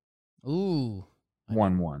 Ooh.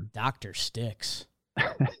 1-1. Dr. Sticks.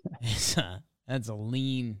 That's a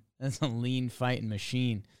lean fighting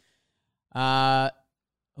machine.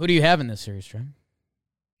 Who do you have in this series, Trev?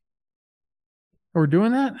 We're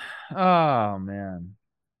doing that? Oh, man.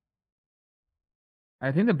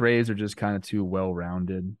 I think the Braves are just kind of too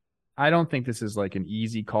well-rounded. I don't think this is like an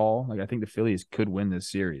easy call. Like, I think the Phillies could win this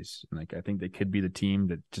series. Like, I think they could be the team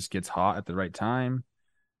that just gets hot at the right time.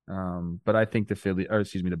 But I think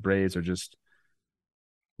the Braves are just,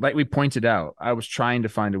 like we pointed out, I was trying to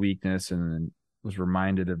find a weakness and then was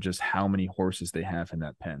reminded of just how many horses they have in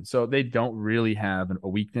that pen. So they don't really have a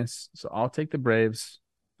weakness. So I'll take the Braves.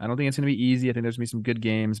 I don't think it's going to be easy. I think there's going to be some good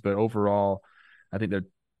games, but overall, I think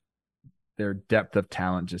their depth of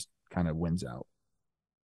talent just kind of wins out.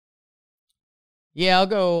 Yeah,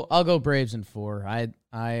 I'll go Braves in 4.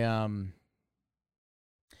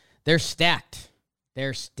 They're stacked.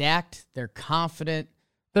 They're confident.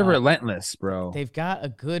 They're relentless, bro. They've got a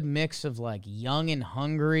good mix of like young and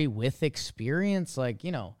hungry with experience. Like,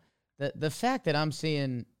 the fact that I'm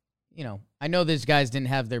seeing, I know these guys didn't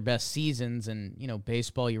have their best seasons and,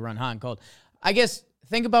 baseball, you run hot and cold. I guess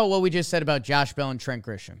think about what we just said about Josh Bell and Trent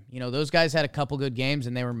Grisham. Those guys had a couple good games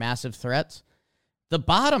and they were massive threats. The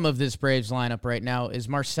bottom of this Braves lineup right now is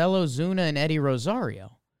Marcelo Zuna and Eddie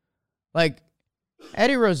Rosario. Like,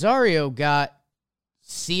 Eddie Rosario got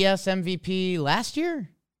CS MVP last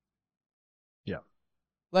year. Yeah.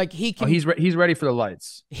 Like, he can. Oh, he's ready for the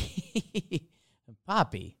lights.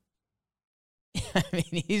 Poppy. I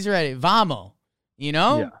mean, he's ready. Vamo.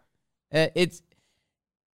 Yeah.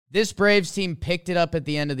 This Braves team picked it up at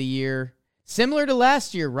the end of the year. Similar to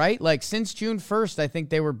last year, right? Like, since June 1st, I think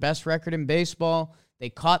they were best record in baseball. They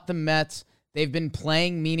caught the Mets. They've been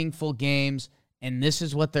playing meaningful games, and this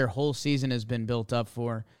is what their whole season has been built up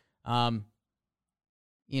for.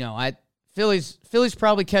 Phillies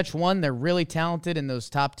probably catch one. They're really talented in those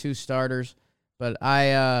top 2 starters, but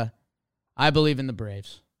I believe in the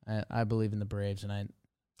Braves. I believe in the Braves, and I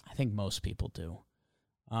think most people do.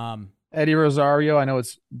 Eddie Rosario, I know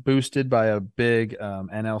it's boosted by a big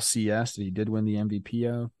NLCS that he did win the MVP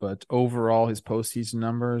of, but overall his postseason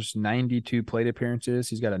numbers, 92 plate appearances,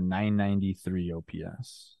 he's got a 993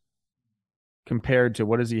 OPS. Compared to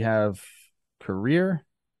what does he have career,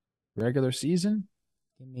 regular season?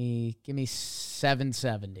 Give me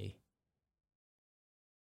 770.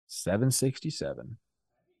 767.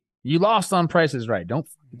 You lost on Price is Right. Don't.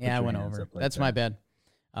 Yeah, I went over. That's my bad.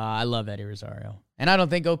 I love Eddie Rosario. And I don't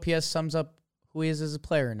think OPS sums up who he is as a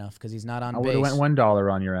player enough because he's not on base. I would have went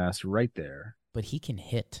 $1 on your ass right there. But he can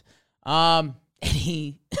hit. And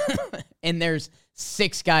there's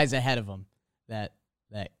 6 guys ahead of him that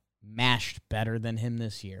mashed better than him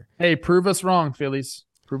this year. Hey, prove us wrong, Phillies.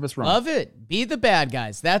 Prove us wrong. Love it. Be the bad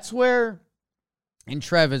guys. That's where, and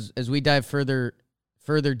Trev, as we dive further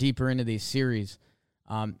deeper into these series,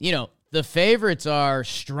 the favorites are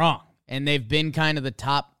strong. And they've been kind of the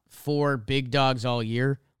top 4 big dogs all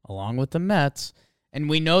year, along with the Mets. And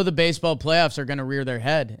we know the baseball playoffs are going to rear their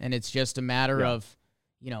head. And it's just a matter of,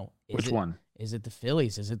 which one? Is it the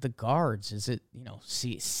Phillies? Is it the Guards? Is it,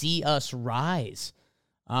 see us rise?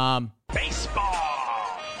 Baseball.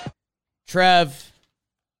 Trev,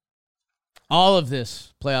 all of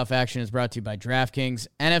this playoff action is brought to you by DraftKings.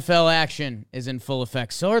 NFL action is in full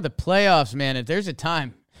effect. So are the playoffs, man. If there's a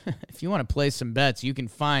time, if you want to play some bets, you can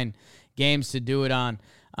find games to do it on.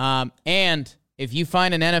 And if you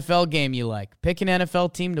find an NFL game you like, pick an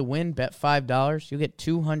NFL team to win, bet $5. You'll get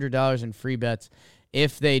 $200 in free bets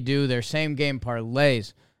if they do. Their same game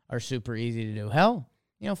parlays are super easy to do. Hell,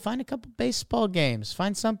 find a couple baseball games.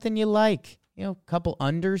 Find something you like. A couple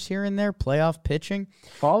unders here and there, playoff pitching.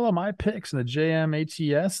 Follow my picks in the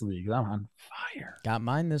JM ATS League. I'm on fire. Got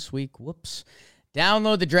mine this week. Whoops.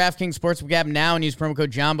 Download the DraftKings Sportsbook app now and use promo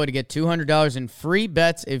code JOHNBOY to get $200 in free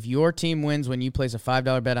bets if your team wins when you place a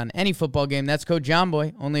 $5 bet on any football game. That's code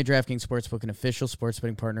JOHNBOY. Only at DraftKings Sportsbook, an official sports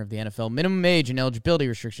betting partner of the NFL. Minimum age and eligibility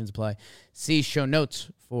restrictions apply. See show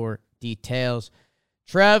notes for details.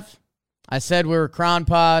 Trev, I said we were Cron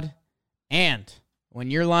Pod, and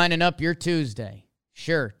when you're lining up your Tuesday,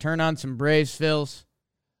 sure, turn on some Braves fills,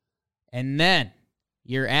 and then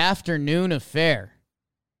your afternoon affair.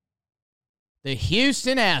 The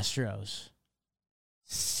Houston Astros,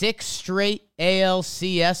 6 straight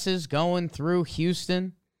ALCSs going through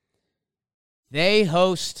Houston. They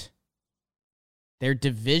host their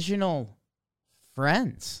divisional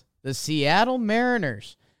friends, the Seattle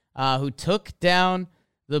Mariners, who took down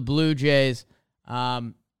the Blue Jays.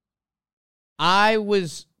 I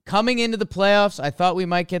was coming into the playoffs, I thought we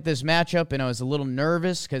might get this matchup, and I was a little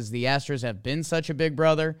nervous because the Astros have been such a big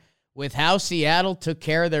brother. With how Seattle took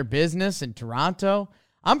care of their business in Toronto,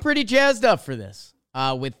 I'm pretty jazzed up for this.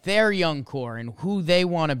 With their young core and who they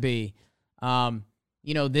want to be,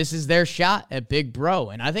 this is their shot at Big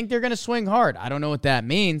Bro, and I think they're going to swing hard. I don't know what that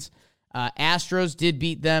means. Astros did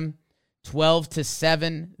beat them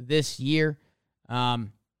 12-7 this year.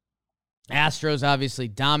 Astros obviously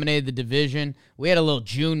dominated the division. We had a little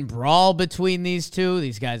June brawl between these two.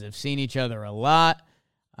 These guys have seen each other a lot.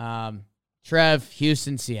 Trev,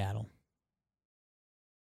 Houston, Seattle.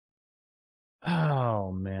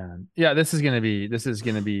 Oh man. Yeah, this is gonna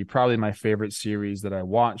be probably my favorite series that I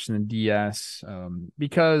watched in the DS.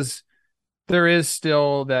 Because there is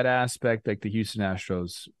still that aspect, like the Houston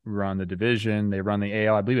Astros run the division, they run the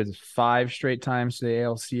AL. I believe it's 5 straight times to the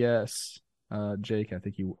ALCS. Jake, I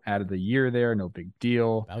think you added the year there, no big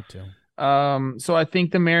deal. About to. So I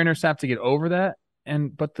think the Mariners have to get over that.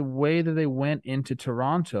 But the way that they went into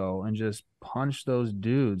Toronto and just punched those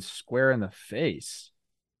dudes square in the face,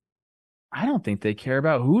 I don't think they care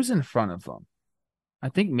about who's in front of them. I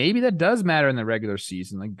think maybe that does matter in the regular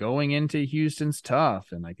season. Like going into Houston's tough,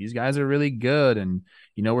 and like these guys are really good, and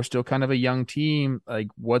we're still kind of a young team. Like,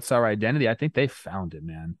 what's our identity? I think they found it,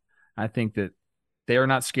 man. I think that they are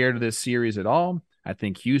not scared of this series at all. I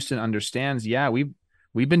think Houston understands. Yeah, we've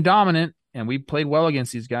been dominant. And we played well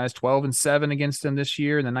against these guys, 12-7 against them this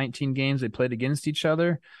year in the 19 games they played against each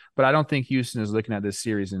other. But I don't think Houston is looking at this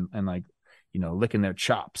series and licking their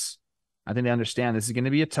chops. I think they understand this is going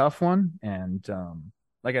to be a tough one. And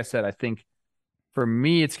like I said, I think for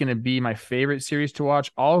me, it's going to be my favorite series to watch.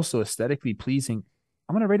 Also aesthetically pleasing.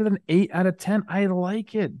 I'm going to rate it an 8 out of 10. I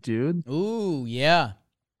like it, dude. Ooh, yeah.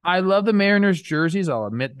 I love the Mariners jerseys. I'll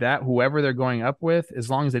admit that. Whoever they're going up with, as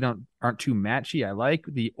long as they aren't too matchy, I like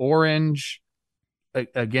the orange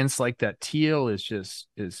against like that teal is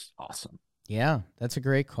awesome. Yeah, that's a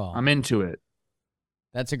great call. I'm into it.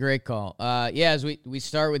 That's a great call. As we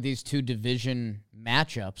start with these two division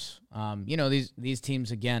matchups, these teams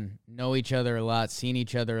again know each other a lot, seen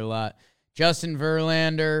each other a lot. Justin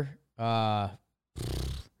Verlander,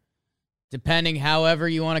 depending however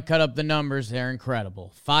you want to cut up the numbers, they're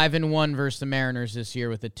incredible. 5-1 versus the Mariners this year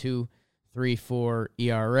with a 2.34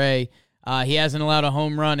 ERA. He hasn't allowed a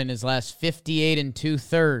home run in his last 58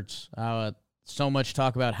 2/3. So much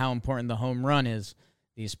talk about how important the home run is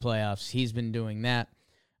these playoffs. He's been doing that.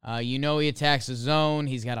 He attacks the zone.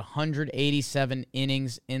 He's got 187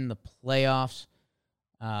 innings in the playoffs.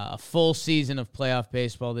 A full season of playoff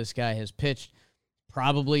baseball this guy has pitched.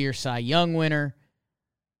 Probably your Cy Young winner.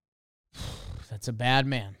 That's a bad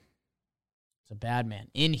man. It's a bad man.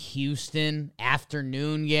 In Houston,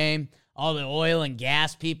 afternoon game, all the oil and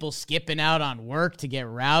gas people skipping out on work to get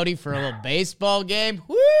rowdy for a little baseball game.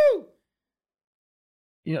 Woo!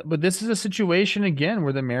 But this is a situation, again,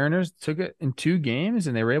 where the Mariners took it in 2 games,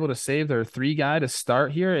 and they were able to save their 3 guy to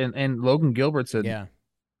start here, and Logan Gilbert's an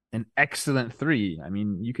excellent 3. I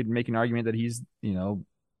mean, you could make an argument that he's, the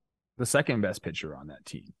second best pitcher on that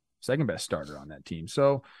team, second best starter on that team.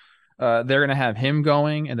 So, they're going to have him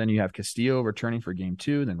going, and then you have Castillo returning for game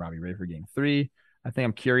 2, then Robbie Ray for game 3. I think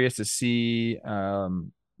I'm curious to see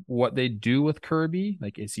what they do with Kirby.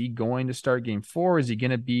 Like, is he going to start game 4? Is he going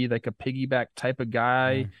to be like a piggyback type of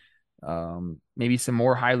guy? Maybe some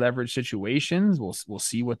more high leverage situations. We'll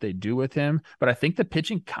see what they do with him. But I think the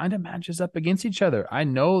pitching kind of matches up against each other. I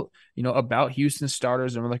know, about Houston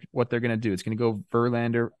starters and what they're going to do. It's going to go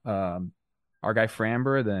Verlander, our guy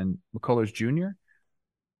Framber, then McCullers Jr.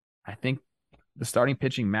 I think the starting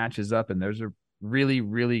pitching matches up, and there's a really,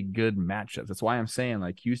 really good matchup. That's why I'm saying,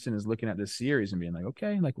 like, Houston is looking at this series and being like,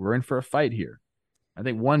 okay, like, we're in for a fight here. I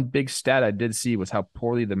think one big stat I did see was how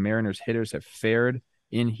poorly the Mariners hitters have fared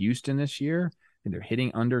in Houston this year. And they're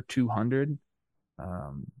hitting under 200.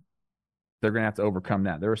 they're going to have to overcome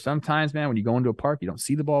that. There are some times, man, when you go into a park, you don't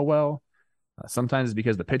see the ball well. Sometimes it's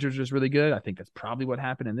because the pitcher's just really good. I think that's probably what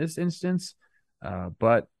happened in this instance.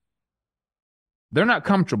 But they're not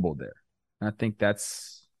comfortable there. And I think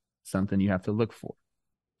that's something you have to look for.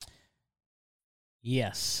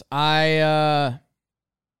 Yes. As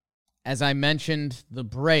I mentioned, the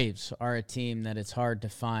Braves are a team that it's hard to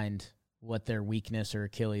find what their weakness or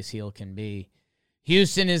Achilles heel can be.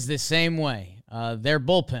 Houston is the same way. Their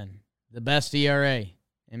bullpen, the best ERA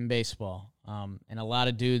in baseball. And a lot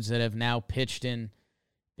of dudes that have now pitched in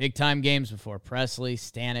big-time games before. Presley,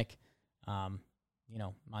 Stanek,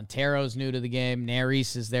 Montero's new to the game.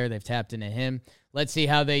 Neris is there. They've tapped into him. Let's see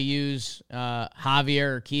how they use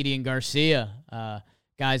Javier, Urquidy, and Garcia,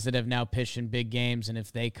 guys that have now pitched in big games, and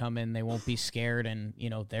if they come in, they won't be scared, and,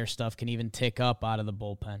 their stuff can even tick up out of the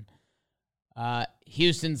bullpen.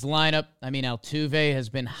 Houston's lineup, Altuve has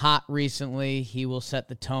been hot recently. He will set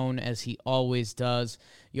the tone as he always does.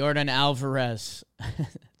 Yordan Alvarez,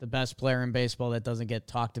 the best player in baseball that doesn't get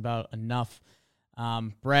talked about enough.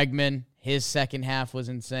 Bregman, his second half was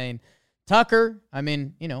insane. Tucker,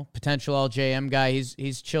 potential LJM guy.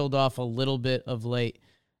 He's chilled off a little bit of late.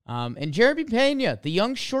 And Jeremy Pena, the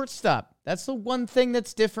young shortstop. That's the one thing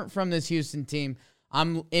that's different from this Houston team.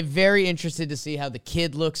 I'm very interested to see how the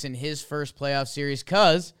kid looks in his first playoff series,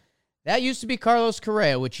 because that used to be Carlos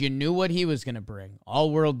Correa, which you knew what he was going to bring.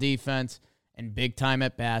 All-world defense and big-time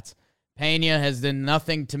at-bats. Pena has done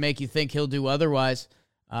nothing to make you think he'll do otherwise.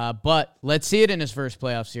 But let's see it in his first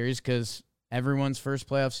playoff series, because everyone's first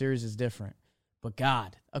playoff series is different. But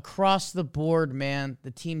God, across the board, man,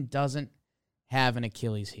 the team doesn't have an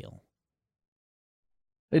Achilles heel.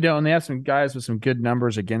 They don't, and they have some guys with some good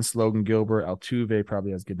numbers against Logan Gilbert. Altuve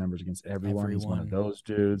probably has good numbers against everyone. He's one of those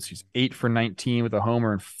dudes. He's 8 for 19 with a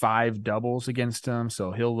homer and 5 doubles against him,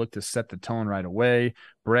 so he'll look to set the tone right away.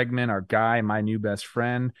 Bregman, our guy, my new best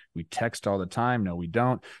friend. We text all the time. No, we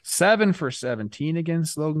don't. 7 for 17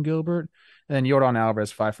 against Logan Gilbert. And then Yordan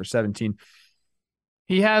Alvarez, 5 for 17.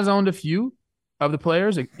 He has owned a few of the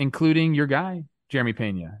players, including your guy, Jeremy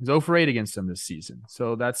Pena. He's 0 for 8 against them this season.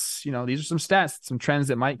 So that's, these are some stats, some trends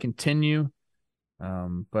that might continue.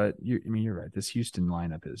 But you're right. This Houston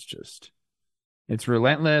lineup is it's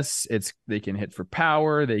relentless. They can hit for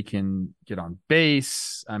power. They can get on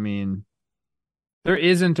base. There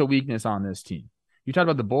isn't a weakness on this team. You talked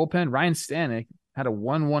about the bullpen. Ryan Stanek had a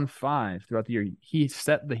 1.15 throughout the year. He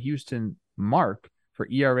set the Houston mark for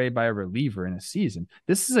ERA by a reliever in a season.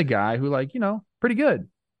 This is a guy who, pretty good,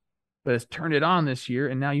 but has turned it on this year,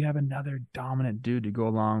 and now you have another dominant dude to go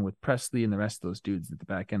along with Presley and the rest of those dudes at the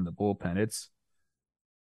back end of the bullpen.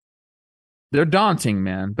 They're daunting,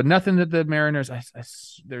 man, but nothing that the Mariners,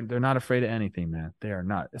 they're not afraid of anything, man. They are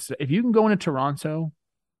not. If you can go into Toronto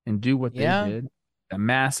and do what they did, a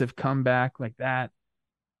massive comeback like that,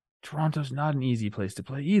 Toronto's not an easy place to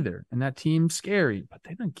play either, and that team's scary, but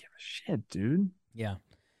they don't give a shit, dude. Yeah.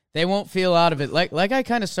 They won't feel out of it. Like I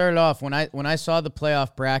kind of started off when I saw the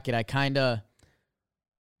playoff bracket, I kind of,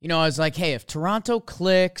 I was like, hey, if Toronto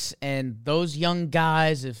clicks and those young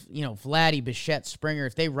guys, if, Vladdy, Bichette, Springer,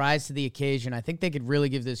 if they rise to the occasion, I think they could really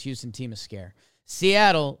give this Houston team a scare.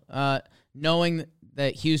 Seattle, knowing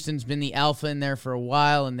that Houston's been the alpha in there for a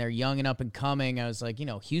while and they're young and up and coming, I was like,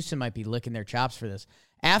 Houston might be licking their chops for this.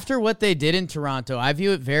 After what they did in Toronto, I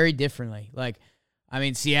view it very differently.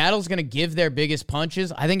 Seattle's going to give their biggest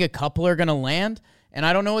punches. I think a couple are going to land, and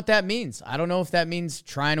I don't know what that means. I don't know if that means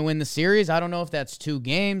trying to win the series. I don't know if that's 2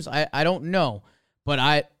 games. I don't know. But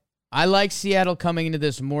I like Seattle coming into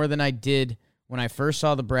this more than I did when I first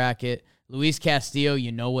saw the bracket. Luis Castillo,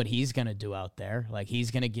 you know what he's going to do out there.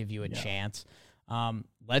 He's going to give you a chance.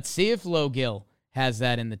 Let's see if Logill has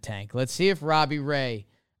that in the tank. Let's see if Robbie Ray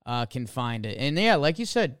can find it. And, like you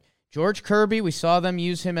said, George Kirby, we saw them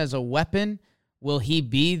use him as a weapon. Will he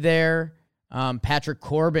be there? Patrick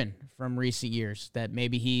Corbin from recent years, that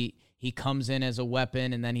maybe he comes in as a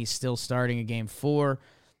weapon and then he's still starting a game 4.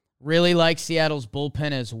 Really like Seattle's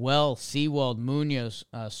bullpen as well. Sewald, Munoz,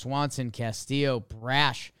 Swanson, Castillo,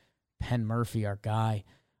 Brash, Penn Murphy, our guy.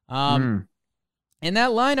 In that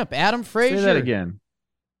lineup, Adam Frazier. Say that again.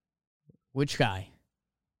 Which guy?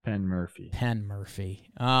 Penn Murphy.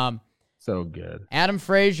 So good. Adam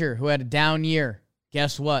Frazier, who had a down year.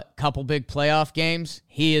 Guess what? Couple big playoff games.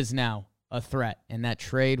 He is now a threat, and that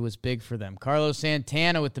trade was big for them. Carlos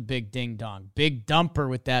Santana with the big ding-dong. Big dumper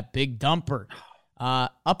with that big dumper.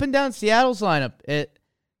 Up and down Seattle's lineup,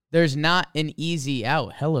 there's not an easy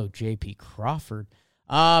out. Hello, J.P. Crawford.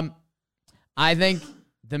 I think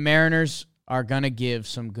the Mariners are going to give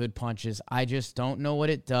some good punches. I just don't know what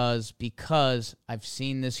it does, because I've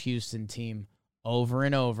seen this Houston team over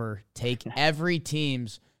and over, take every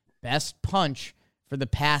team's best punch for the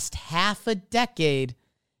past half a decade,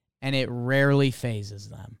 and it rarely phases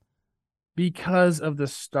them. Because of the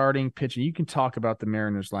starting pitching. You can talk about the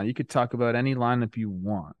Mariners line. You could talk about any lineup you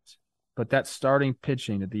want. But that starting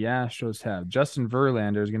pitching that the Astros have, Justin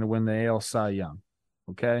Verlander is going to win the AL Cy Young.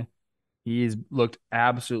 Okay? He's looked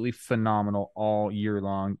absolutely phenomenal all year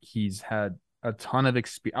long. He's had a ton of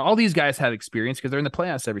experience. All these guys have experience because they're in the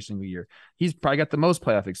playoffs every single year. He's probably got the most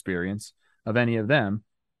playoff experience of any of them.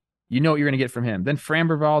 You know what you're going to get from him. Then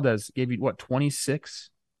Framber Valdez gave you, 26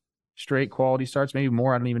 straight quality starts? Maybe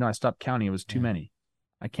more. I don't even know. I stopped counting. It was too many.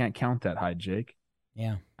 I can't count that high, Jake.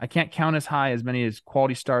 Yeah. I can't count as high as many as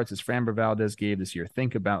quality starts as Framber Valdez gave this year.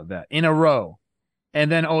 Think about that. In a row. And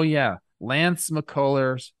then, Lance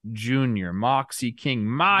McCullers Jr., Moxie King,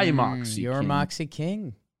 Moxie your King. Moxie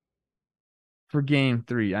King. For game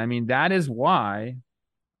 3. I mean, that is why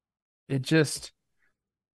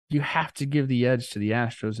you have to give the edge to the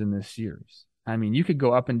Astros in this series. I mean, you could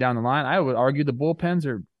go up and down the line. I would argue the bullpens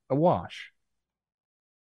are a wash.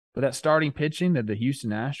 But that starting pitching that the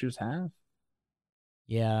Houston Astros have,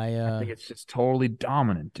 I think it's just totally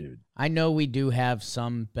dominant, dude. I know we do have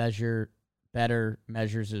some better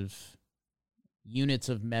measures of units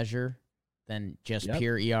of measure than just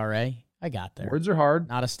pure ERA. I got there. Words are hard.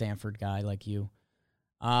 Not a Stanford guy like you.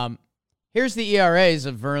 Here's the ERAs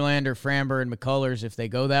of Verlander, Framber, and McCullers if they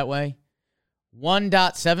go that way.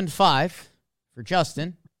 1.75 for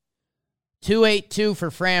Justin. 2.82 for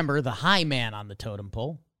Framber, the high man on the totem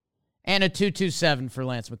pole. And a 2.27 for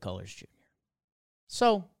Lance McCullers Jr.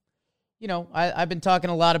 So, I've been talking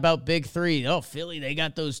a lot about big three. Oh, Philly, they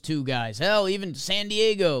got those two guys. Hell, even San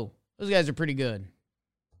Diego. Those guys are pretty good.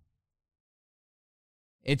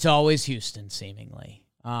 It's always Houston, seemingly.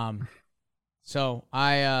 So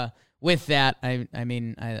with that,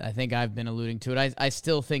 I think I've been alluding to it. I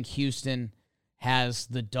still think Houston has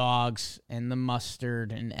the dogs and the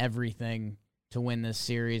mustard and everything to win this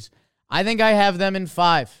series. I think I have them in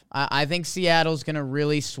 5. I think Seattle's going to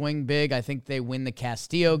really swing big. I think they win the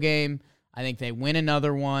Castillo game. I think they win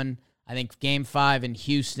another one. I think game 5 in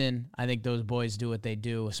Houston, I think those boys do what they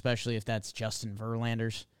do, especially if that's Justin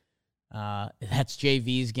Verlander's. That's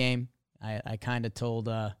JV's game. I kind of told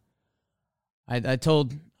I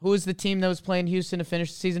told who was the team that was playing Houston to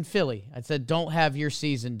finish the season? Philly. I said, don't have your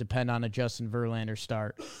season depend on a Justin Verlander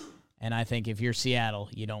start. And I think if you're Seattle,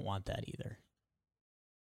 you don't want that either.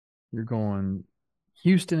 You're going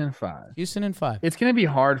Houston in 5. Houston in 5. It's going to be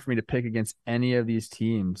hard for me to pick against any of these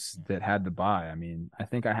teams that had to bye. I mean, I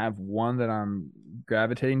think I have one that I'm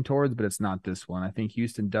gravitating towards, but it's not this one. I think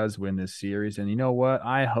Houston does win this series. And you know what?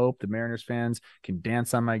 I hope the Mariners fans can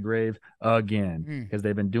dance on my grave again because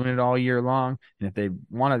they've been doing it all year long. And if they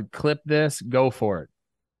want to clip this, go for it.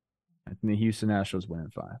 I think the Houston Astros win in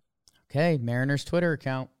 5. Okay, Mariners Twitter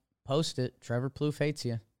account. Post it. Trevor Plouffe hates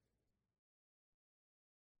you.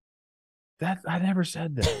 I never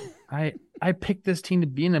said that. I picked this team to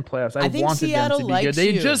be in the playoffs. I think wanted Seattle them to be good.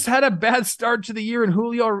 They just had a bad start to the year, and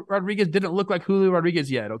Julio Rodriguez didn't look like Julio Rodriguez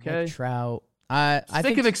yet, okay? Nick Trout.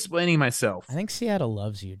 Sick of explaining myself. I think Seattle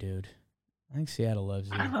loves you, dude. I think Seattle loves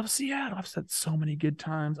you. I love Seattle. I've said so many good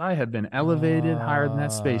times. I have been elevated higher than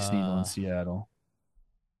that Space Needle in Seattle.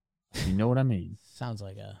 You know what I mean? Sounds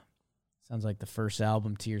like the first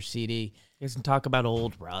album to your CD. You guys can talk about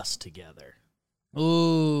old Russ together.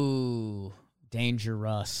 Ooh, Danger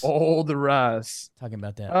Russ. Old Russ. Talking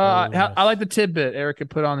about that. I like the tidbit Erica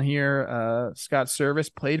put on here. Scott Service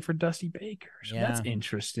played for Dusty Baker. So that's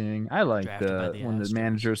interesting. I like when the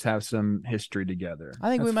managers have some history together. I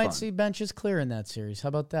think we might see benches clear in that series. How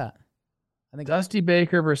about that? I think Dusty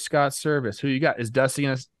Baker versus Scott Service. Who you got? Is Dusty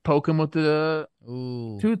going to poke him with the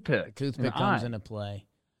toothpick? Toothpick comes into play.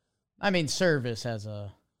 I mean, Service has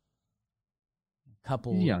a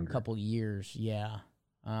couple years, yeah.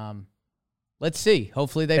 Let's see.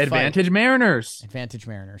 Hopefully they Advantage fight. Mariners. Advantage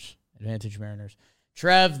Mariners.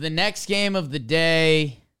 Trev, the next game of the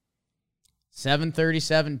day,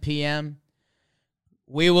 7:37 p.m.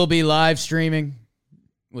 We will be live streaming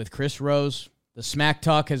with Chris Rose. The Smack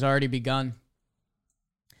Talk has already begun.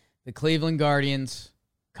 The Cleveland Guardians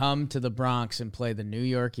come to the Bronx and play the New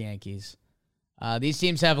York Yankees. These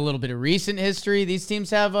teams have a little bit of recent history. These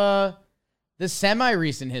teams have the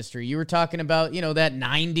semi-recent history. You were talking about, that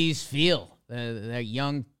 90s feel, that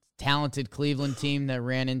young, talented Cleveland team that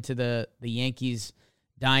ran into the Yankees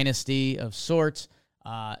dynasty of sorts.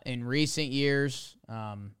 In recent years,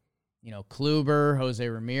 Kluber, Jose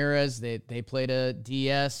Ramirez, they played a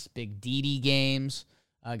DS, big Didi games,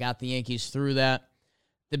 got the Yankees through that.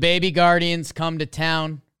 The baby Guardians come to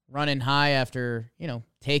town running high after,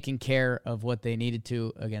 taking care of what they needed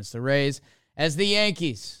to against the Rays. As the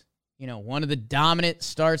Yankees, one of the dominant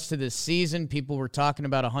starts to this season. People were talking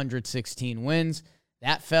about 116 wins.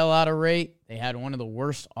 That fell out of rate. They had one of the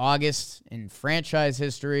worst Augusts in franchise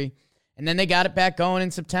history. And then they got it back going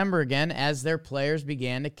in September again as their players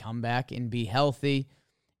began to come back and be healthy.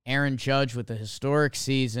 Aaron Judge with a historic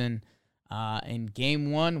season. In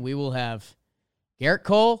Game 1, we will have Garrett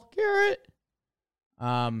Cole.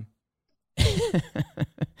 Going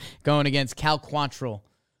against Cal Quantrill,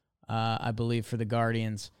 I believe, for the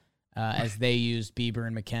Guardians, as they used Bieber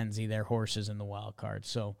and McKenzie, their horses, in the wild card.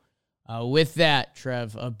 So with that,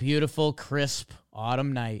 Trev, a beautiful, crisp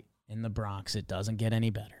autumn night in the Bronx. It doesn't get any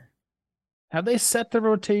better. Have they set the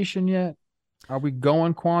rotation yet? Are we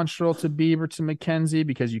going Quantrill to Bieber to McKenzie?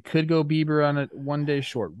 Because you could go Bieber on a one-day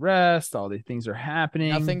short rest. All these things are happening.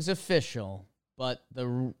 Nothing's official, but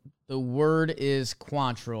the word is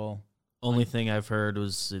Quantrill. Only thing I've heard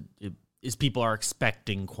was is people are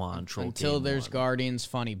expecting Quantrill until there's Guardians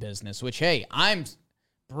funny business. Which, hey,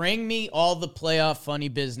 bring me all the playoff funny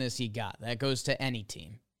business you got. That goes to any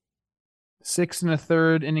team. 6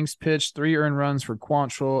 1/3 innings pitched, 3 earned runs for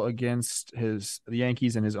Quantrill against the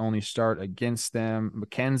Yankees in his only start against them.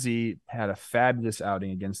 McKenzie had a fabulous outing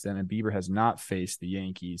against them, and Bieber has not faced the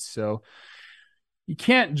Yankees. So you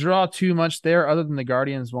can't draw too much there, other than the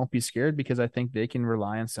Guardians won't be scared, because I think they can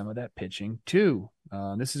rely on some of that pitching too.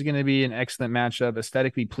 This is going to be an excellent matchup,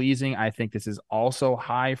 aesthetically pleasing. I think this is also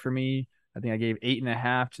high for me. I think I gave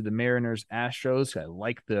 8.5 to the Mariners Astros. I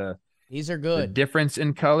like these are good. The difference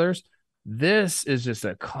in colors. This is just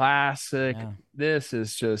a classic. Yeah. This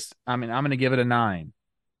is just, I'm going to give it a 9.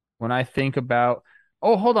 When I think about,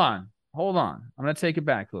 hold on. I'm going to take it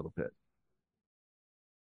back a little bit.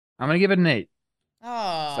 I'm going to give it an 8. So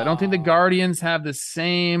I don't think the Guardians have the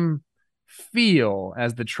same feel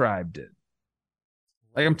as the Tribe did.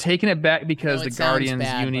 Like, I'm taking it back because the Guardians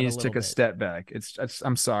unis took a step back.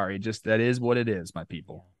 I'm sorry. Just that is what it is, my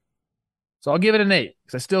people. So I'll give it an 8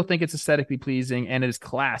 because I still think it's aesthetically pleasing and it is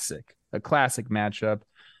classic. A classic matchup.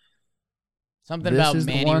 This is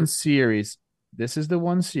the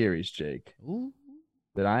one series, Jake,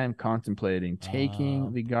 that I am contemplating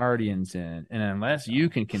taking the Guardians in. And unless you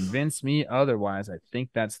can convince me otherwise, I think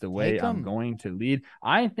that's the way I'm going to lead.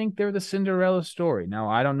 I think they're the Cinderella story. Now,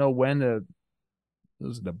 I don't know when the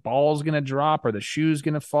ball's going to drop or the shoe's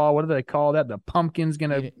going to fall. What do they call that? The pumpkin's going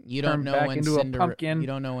to turn back into a pumpkin. You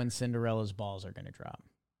don't know when Cinderella's balls are going to drop.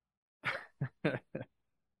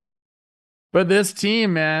 But this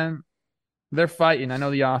team, man, they're fighting. I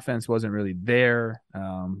know the offense wasn't really there,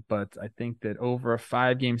 but I think that over a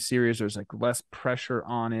 5-game series, there's like less pressure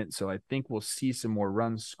on it. So I think we'll see some more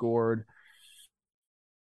runs scored.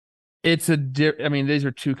 These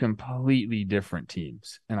are two completely different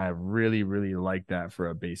teams, and I really, really like that for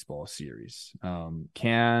a baseball series.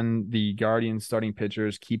 Can the Guardians starting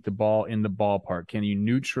pitchers keep the ball in the ballpark? Can you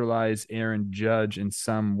neutralize Aaron Judge in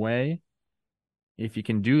some way? If you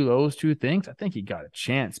can do those two things, I think you got a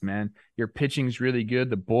chance, man. Your pitching's really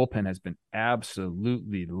good. The bullpen has been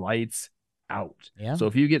absolutely lights out. Yeah. So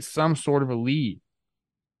if you get some sort of a lead,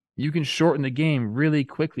 you can shorten the game really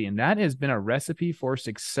quickly. And that has been a recipe for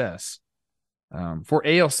success for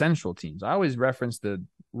AL Central teams. I always reference the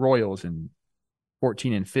Royals in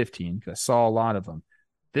 14 and 15 because I saw a lot of them.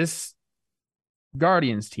 This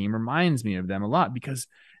Guardians team reminds me of them a lot because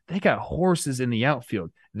they got horses in the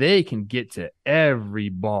outfield. They can get to every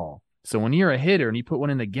ball. So when you're a hitter and you put one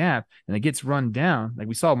in the gap and it gets run down, like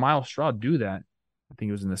we saw Miles Straw do that, I think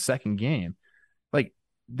it was in the second game. Like,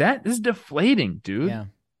 that is deflating, dude. Yeah.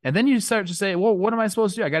 And then you start to say, well, what am I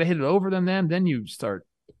supposed to do? I got to hit it over them then. Then you start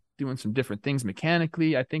doing some different things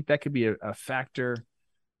mechanically. I think that could be a factor.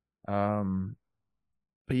 But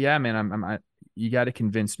yeah, man, you got to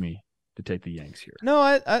convince me to take the Yanks here.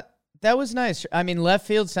 No, that was nice. I mean, left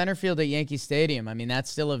field, center field at Yankee Stadium. I mean, that's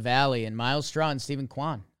still a valley. And Miles Straw and Stephen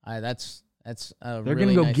Kwan. That's a They're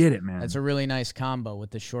really gonna go nice, get it, man. That's a really nice combo with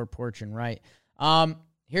the short porch and right.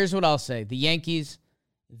 Here's what I'll say: the Yankees,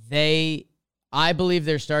 I believe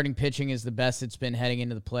their starting pitching is the best it's been heading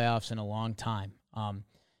into the playoffs in a long time.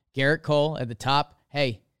 Garrett Cole at the top.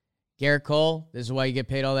 Hey, Garrett Cole, this is why you get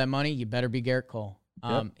paid all that money. You better be Garrett Cole.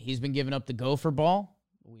 Yep. He's been giving up the gopher ball.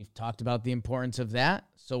 We've talked about the importance of that,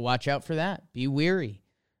 so watch out for that. Be weary.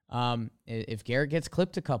 If Garrett gets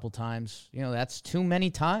clipped a couple times, that's too many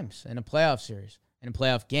times in a playoff series, in a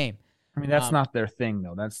playoff game. I mean, that's not their thing,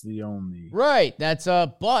 though. That's the only... Right. That's,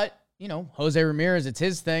 but, Jose Ramirez, it's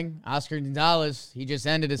his thing. Oscar Gonzalez, he just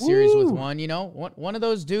ended a series with one. One of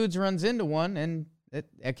those dudes runs into one, and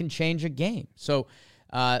it can change a game. So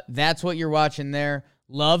that's what you're watching there.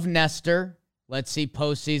 Love Nestor. Let's see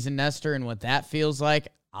postseason Nestor and what that feels like.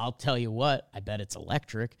 I'll tell you what, I bet it's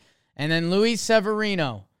electric. And then Luis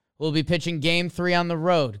Severino will be pitching game 3 on the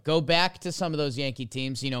road. Go back to some of those Yankee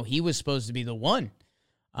teams. He was supposed to be the 1.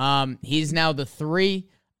 He's now the 3.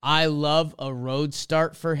 I love a road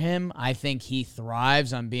start for him. I think he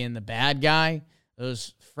thrives on being the bad guy.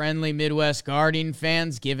 Those friendly Midwest Guardian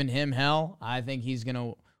fans giving him hell. I think he's going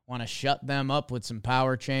to want to shut them up with some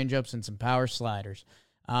power changeups and some power sliders.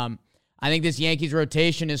 I think this Yankees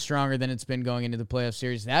rotation is stronger than it's been going into the playoff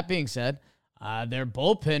series. That being said, their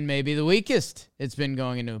bullpen may be the weakest it's been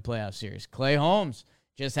going into a playoff series. Clay Holmes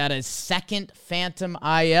just had a second phantom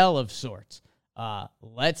IL of sorts.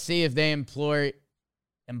 Let's see if they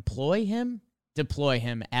deploy him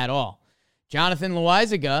at all. Jonathan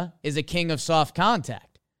Loaizaga is a king of soft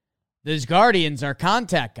contact. Those Guardians are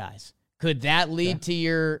contact guys. Could that lead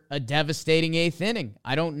to a devastating 8th inning?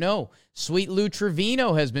 I don't know. Sweet Lou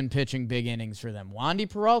Trevino has been pitching big innings for them. Wandy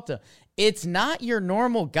Peralta. It's not your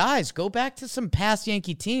normal guys. Go back to some past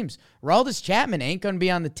Yankee teams. Aroldis Chapman ain't going to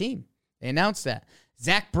be on the team. They announced that.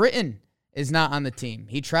 Zach Britton is not on the team.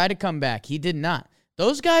 He tried to come back. He did not.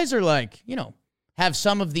 Those guys are have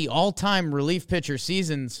some of the all-time relief pitcher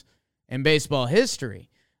seasons in baseball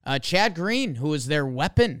history. Chad Green, who was their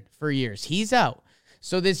weapon for years, he's out.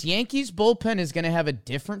 So this Yankees bullpen is going to have a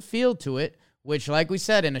different feel to it, which, like we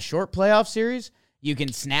said, in a short playoff series, you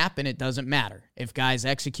can snap and it doesn't matter. If guys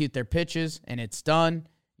execute their pitches and it's done,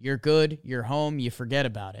 you're good, you're home, you forget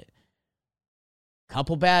about it.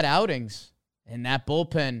 Couple bad outings, and that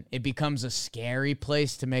bullpen, it becomes a scary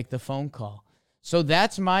place to make the phone call. So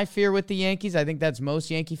that's my fear with the Yankees. I think that's most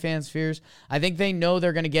Yankee fans' fears. I think they know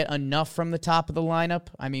they're going to get enough from the top of the lineup.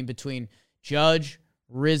 I mean, between Judge,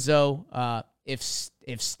 Rizzo, if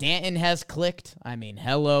Stanton has clicked, I mean,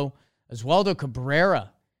 hello. Oswaldo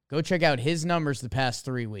Cabrera, go check out his numbers the past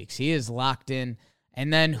 3 weeks. He is locked in.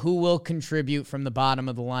 And then who will contribute from the bottom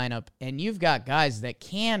of the lineup? And you've got guys that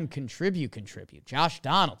can contribute. Josh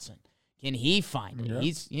Donaldson. Can he find it?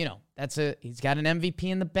 Yep. He's got an MVP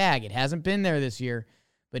in the bag. It hasn't been there this year,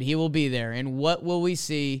 but he will be there. And what will we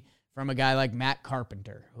see from a guy like Matt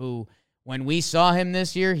Carpenter, who, when we saw him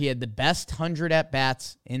this year, he had the best 100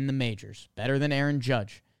 at-bats in the majors. Better than Aaron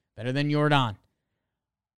Judge. Better than Yordan.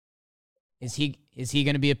 Is he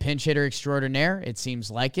going to be a pinch hitter extraordinaire? It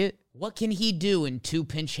seems like it. What can he do in 2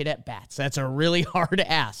 pinch hit at-bats? That's a really hard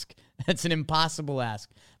ask. That's an impossible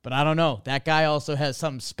ask. But I don't know. That guy also has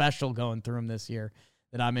something special going through him this year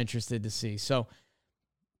that I'm interested to see. So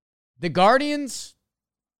the Guardians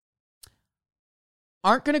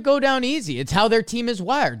aren't going to go down easy. It's how their team is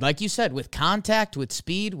wired. Like you said, with contact, with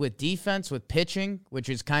speed, with defense, with pitching, which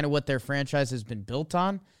is kind of what their franchise has been built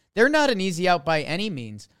on. They're not an easy out by any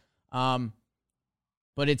means. But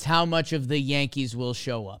it's how much of the Yankees will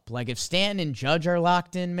show up. Like if Stanton and Judge are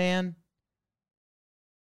locked in, man.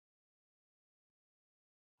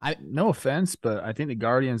 No offense, but I think the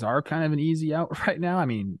Guardians are kind of an easy out right now. I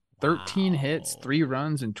mean, 13 hits, 3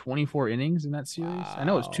 runs, and 24 innings in that series. Wow. I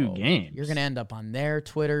know it's 2 games. You're going to end up on their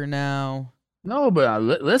Twitter now. No, but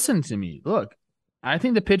listen to me. Look, I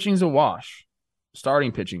think the pitching's a wash.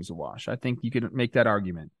 Starting pitching's a wash. I think you could make that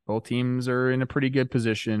argument. Both teams are in a pretty good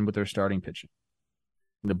position with their starting pitching.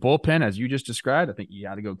 The bullpen, as you just described, I think you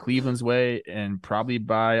got to go Cleveland's way and probably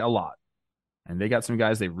by a lot. And they got some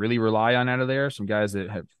guys they really rely on out of there. Some guys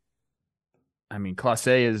that have,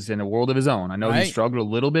 Clase is in a world of his own. I know he struggled a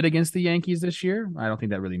little bit against the Yankees this year. I don't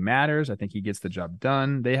think that really matters. I think he gets the job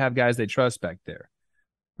done. They have guys they trust back there.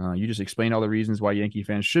 You just explained all the reasons why Yankee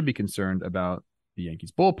fans should be concerned about the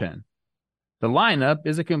Yankees bullpen. The lineup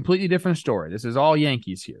is a completely different story. This is all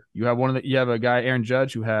Yankees here. You have a guy, Aaron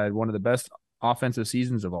Judge, who had one of the best offensive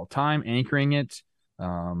seasons of all time, anchoring it.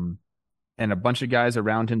 And a bunch of guys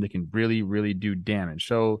around him that can really, really do damage.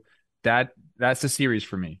 So that's the series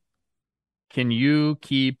for me. Can you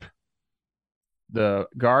keep the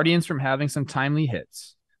Guardians from having some timely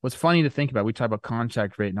hits? What's funny to think about, we talk about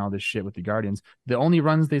contact rate and all this shit with the Guardians. The only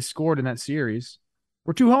runs they scored in that series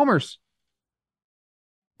were 2 homers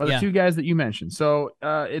by the 2 guys that you mentioned. So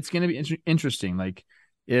it's going to be interesting. Like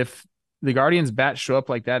if the Guardians bats show up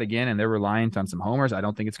like that again and they're reliant on some homers, I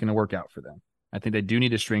don't think it's going to work out for them. I think they do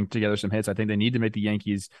need to string together some hits. I think they need to make the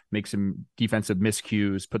Yankees make some defensive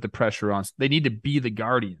miscues, put the pressure on. They need to be the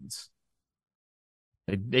Guardians.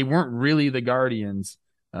 They weren't really the Guardians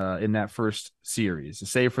in that first series,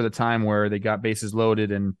 save for the time where they got bases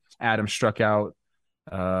loaded and Adams struck out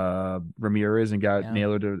Ramirez and got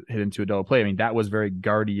Naylor to hit into a double play. I mean, that was very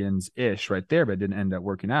Guardians-ish right there, but it didn't end up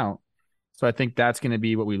working out. So I think that's going to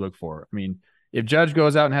be what we look for. I mean, if Judge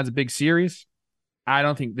goes out and has a big series, I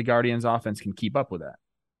don't think the Guardians offense can keep up with that.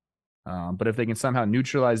 But if they can somehow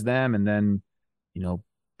neutralize them and then,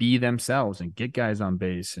 be themselves and get guys on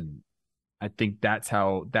base, and I think that's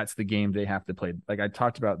the game they have to play. Like I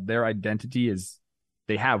talked about, their identity is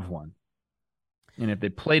they have one. And if they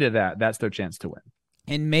play to that, that's their chance to win.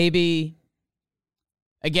 And maybe,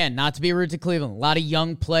 again, not to be rude to Cleveland, a lot of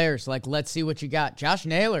young players. Like, let's see what you got. Josh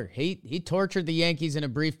Naylor, he tortured the Yankees in a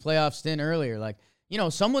brief playoff stint earlier. Like,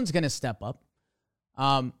 someone's going to step up.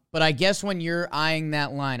 But I guess when you're eyeing that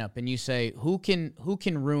lineup and you say, who can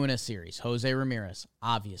ruin a series? Jose Ramirez,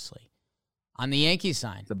 obviously. On the Yankees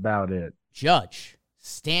side, that's about it. Judge,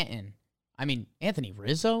 Stanton. I mean, Anthony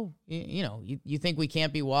Rizzo. You think we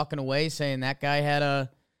can't be walking away saying that guy had a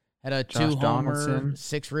 2-homer,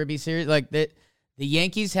 6-ribby series like that? The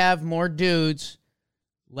Yankees have more dudes.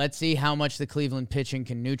 Let's see how much the Cleveland pitching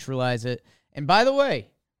can neutralize it. And by the way,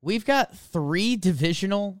 we've got 3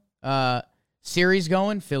 divisional series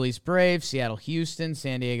going: Phillies, Braves, Seattle, Houston,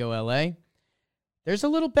 San Diego, LA. There's a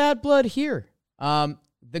little bad blood here.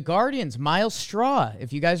 The Guardians, Miles Straw,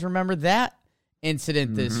 if you guys remember that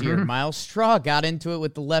incident this year, Miles Straw got into it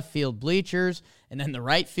with the left field bleachers, and then the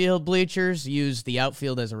right field bleachers used the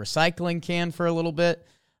outfield as a recycling can for a little bit.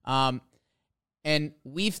 And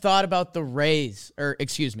we've thought about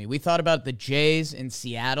we thought about the Jays in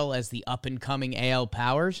Seattle as the up-and-coming AL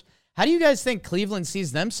powers. How do you guys think Cleveland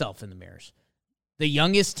sees themselves in the mirrors? The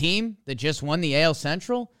youngest team that just won the AL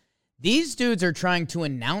Central? These dudes are trying to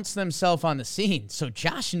announce themselves on the scene, so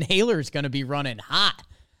Josh Naylor is going to be running hot.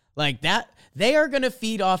 Like that, they are going to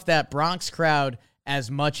feed off that Bronx crowd as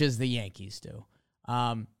much as the Yankees do.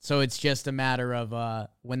 So it's just a matter of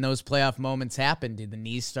when those playoff moments happen, do the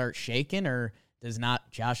knees start shaking, or does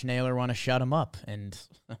not Josh Naylor want to shut him up? And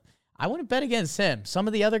I wouldn't bet against him. Some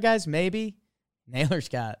of the other guys, maybe.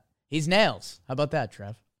 He's nails. How about that,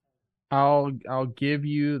 Trev? I'll give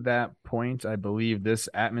you that point. I believe this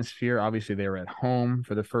atmosphere, obviously they were at home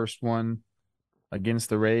for the first one against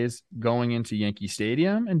the Rays. Going into Yankee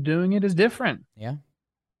Stadium and doing it is different. Yeah.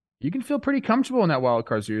 You can feel pretty comfortable in that wild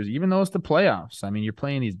card series, even though it's the playoffs. I mean, you're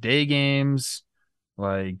playing these day games,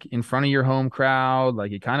 like in front of your home crowd.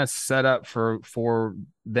 Like it kind of set up for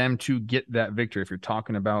them to get that victory. If you're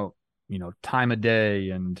talking about, time of day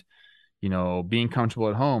and, being comfortable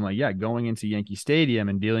at home, going into Yankee Stadium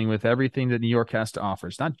and dealing with everything that New York has to offer.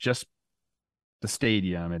 It's not just the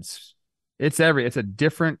stadium. It's a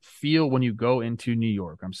different feel when you go into New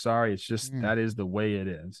York. I'm sorry. It's just, that is the way it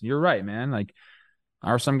is. You're right, man. Like,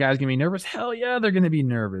 are some guys going to be nervous? Hell yeah, they're going to be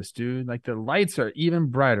nervous, dude. Like the lights are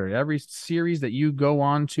even brighter. Every series that you go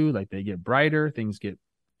on to, like they get brighter. Things get,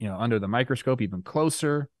 under the microscope even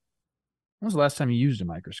closer. When was the last time you used a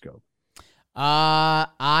microscope?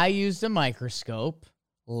 I used a microscope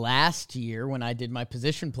last year when I did my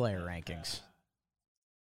position player rankings.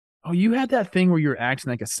 Oh, you had that thing where you were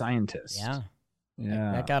acting like a scientist. Yeah.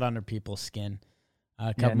 Yeah. That got under people's skin.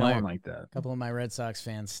 No one like that. A couple of my Red Sox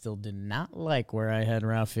fans still did not like where I had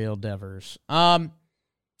Rafael Devers.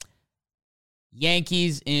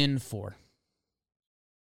 Yankees in 4.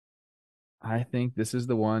 I think this is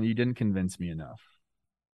the one. You didn't convince me enough.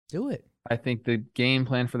 Do it. I think the game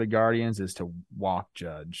plan for the Guardians is to walk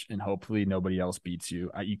Judge, and hopefully nobody else beats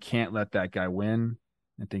you. You can't let that guy win.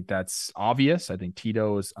 I think that's obvious. I think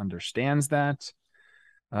Tito understands that.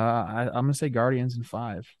 I'm going to say Guardians in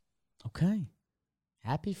 5. Okay.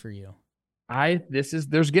 Happy for you.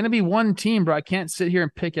 There's going to be one team, bro. I can't sit here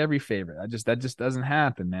and pick every favorite. That just doesn't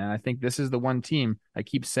happen, man. I think this is the one team. I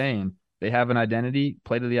keep saying they have an identity,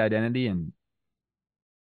 play to the identity, and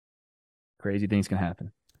crazy things can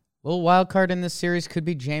happen. Little wild card in this series could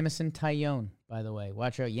be Jameson Taillon, by the way.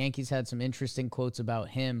 Watch out. Yankees had some interesting quotes about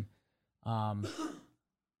him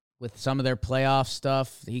with some of their playoff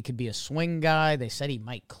stuff. He could be a swing guy. They said he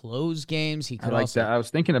might close games. He could that. I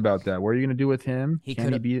was thinking about that. What are you going to do with him?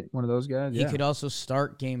 Can he be one of those guys? He could also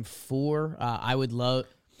start game 4. I would love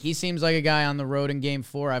 – he seems like a guy on the road in game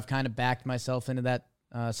 4. I've kind of backed myself into that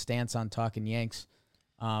stance on talking Yanks.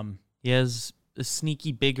 He has a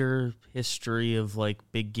sneaky bigger history of like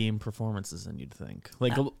big game performances than you'd think,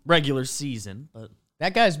 like a regular season. But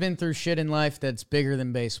that guy's been through shit in life that's bigger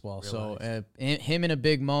than baseball. So him in a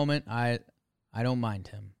big moment, I don't mind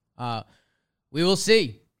him. We will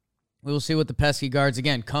see. We will see what the pesky Guards,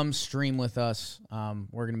 again, come stream with us.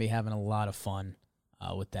 We're going to be having a lot of fun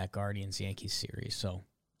with that Guardians-Yankees series. So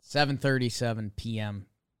 7:37 p.m.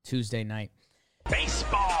 Tuesday night.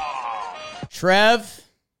 Baseball. Trev,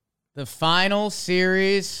 the final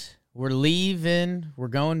series. We're leaving. We're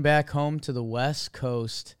going back home to the West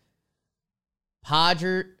Coast.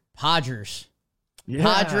 Padres,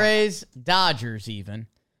 Dodgers even.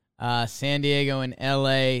 San Diego and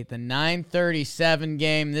LA, the 9:37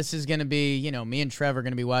 game. This is going to be, me and Trevor are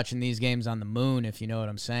going to be watching these games on the moon, if you know what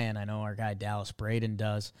I'm saying. I know our guy Dallas Braden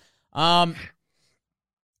does.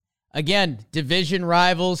 Again, division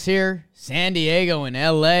rivals here, San Diego and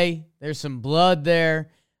LA. There's some blood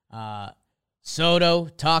there. Soto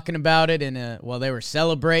talking about it while they were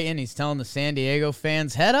celebrating. He's telling the San Diego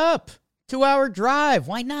fans, head up, 2-hour drive.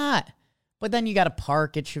 Why not? But then you got to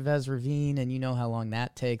park at Chavez Ravine, and you know how long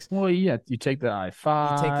that takes. Well, yeah, you take the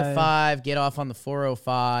I-5. You take the 5, get off on the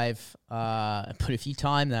 405. But if you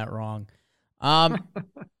time that wrong,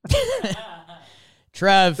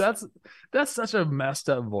 Trev, that's such a messed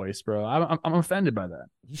up voice, bro. I'm offended by that.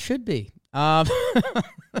 You should be. I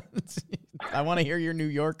want to hear your New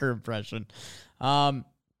Yorker impression.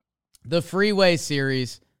 The Freeway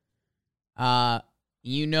Series.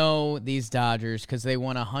 These Dodgers because they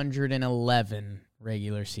won 111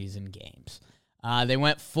 regular season games. They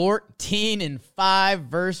went 14-5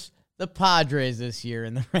 versus the Padres this year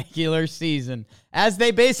in the regular season, as they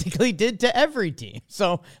basically did to every team.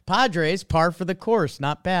 So Padres, par for the course,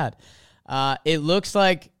 not bad. It looks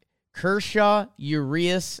like Kershaw,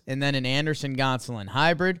 Urias, and then an Anderson-Gonsolin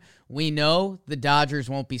hybrid. We know the Dodgers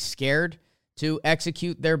won't be scared to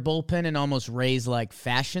execute their bullpen in almost Rays-like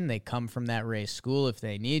fashion. They come from that Rays school if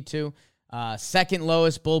they need to. Second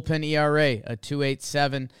lowest bullpen ERA, a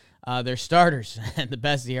 2.87. Their starters had the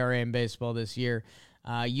best ERA in baseball this year.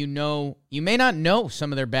 You may not know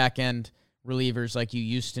some of their back-end relievers like you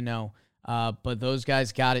used to know, but those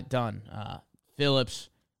guys got it done. Phillips,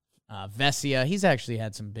 Vesia, he's actually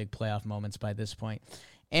had some big playoff moments by this point.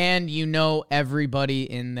 And everybody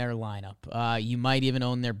in their lineup. You might even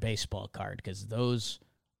own their baseball card because those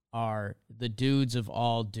are the dudes of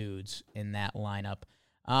all dudes in that lineup.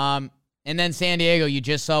 And then San Diego, you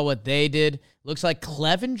just saw what they did. Looks like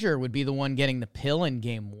Clevenger would be the one getting the pill in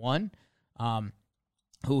Game 1.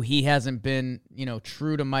 Who he hasn't been,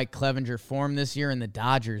 true to Mike Clevenger form this year, and the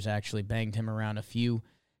Dodgers actually banged him around a few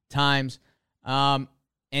times.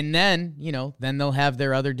 And then, then they'll have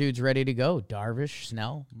their other dudes ready to go. Darvish,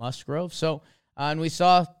 Snell, Musgrove. So, and we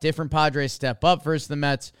saw different Padres step up versus the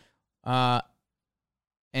Mets.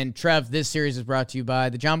 And Trev, this series is brought to you by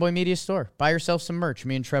the John Boy Media Store. Buy yourself some merch.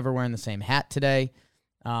 Me and Trev are wearing the same hat today.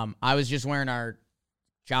 I was just wearing our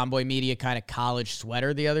John Boy Media kind of college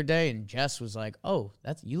sweater the other day, and Jess was like, "Oh,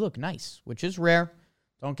 you look nice," which is rare.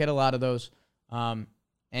 Don't get a lot of those. And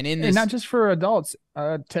not just for adults.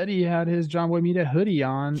 Teddy had his John Boy Media hoodie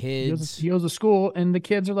on. Kids. He goes to school, and the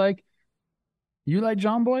kids are like, "You like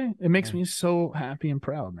John Boy?" It makes me so happy and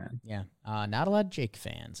proud, man. Yeah. Not a lot of Jake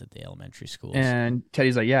fans at the elementary schools. And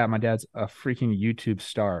Teddy's like, "Yeah, my dad's a freaking YouTube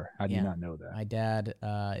star. How do you not know that?" My dad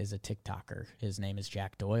is a TikToker. His name is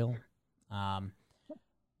Jack Doyle.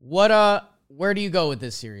 Where do you go with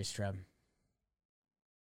this series, Trev?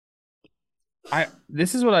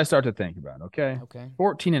 This is what I start to think about, okay? Okay.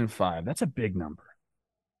 14-5, that's a big number.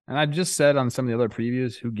 And I just said on some of the other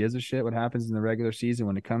previews, who gives a shit what happens in the regular season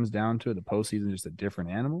when it comes down to it? The postseason is just a different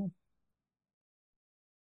animal.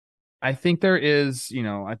 I think there is,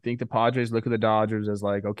 I think the Padres look at the Dodgers as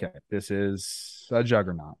like, okay, this is a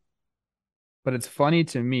juggernaut. But it's funny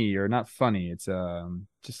to me, or not funny, it's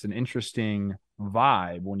just an interesting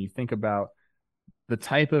vibe when you think about the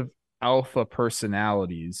type of alpha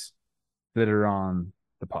personalities that are on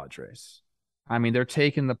the Padres. I mean, they're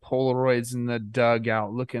taking the Polaroids in the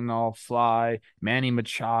dugout, looking all fly. Manny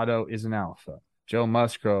Machado is an alpha. Joe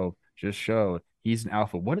Musgrove just showed he's an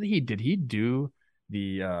alpha. What did he do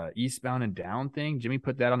the eastbound and down thing? Jimmy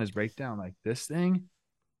put that on his breakdown, like this thing.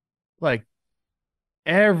 Like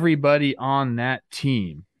everybody on that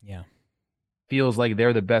team feels like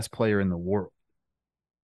they're the best player in the world.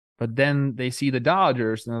 But then they see the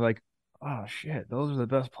Dodgers and they're like, oh shit, those are the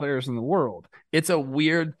best players in the world. It's a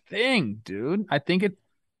weird thing, dude.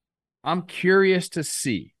 I'm curious to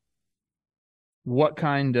see what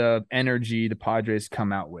kind of energy the Padres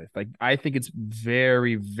come out with. Like, I think it's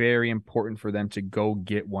very, very important for them to go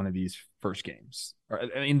get one of these first games.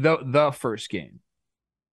 The first game.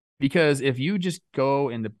 Because if you just go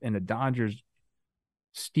and the Dodgers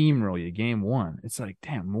steamroll you Game 1, it's like,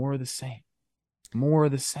 damn, more of the same. More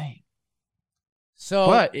of the same.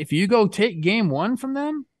 But if you go take Game 1 from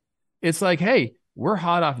them, it's like, hey, we're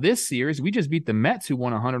hot off this series. We just beat the Mets, who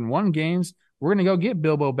won 101 games. We're going to go get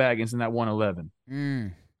Bilbo Baggins in that 111.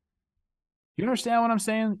 You understand what I'm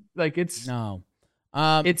saying? Like, it's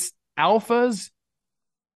alphas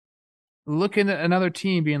looking at another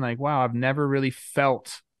team being like, wow, I've never really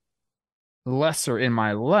felt lesser in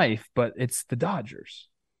my life, but it's the Dodgers.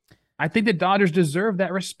 I think the Dodgers deserve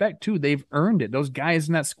that respect too. They've earned it. Those guys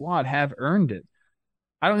in that squad have earned it.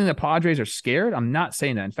 I don't think the Padres are scared. I'm not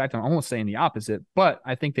saying that. In fact, I'm almost saying the opposite, but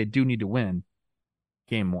I think they do need to win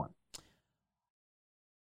game 1.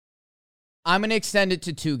 I'm going to extend it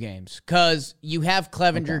to 2 games because you have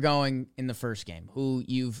Clevenger going in the first game, who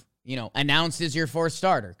you've announced as your 4th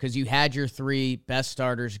starter because you had your 3 best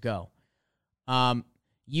starters go.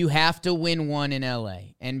 You have to win 1 in LA,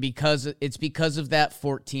 and because of that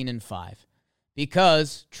 14-5.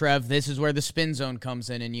 Because Trev, this is where the spin zone comes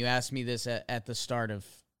in, and you asked me this at the start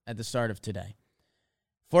of today.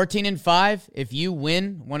 14-5. If you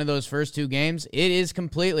win one of those first 2 games, it is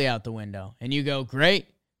completely out the window, and you go, great.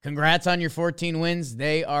 Congrats on your 14 wins.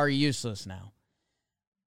 They are useless now.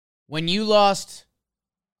 When you lost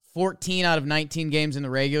 14 out of 19 games in the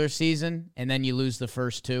regular season, and then you lose the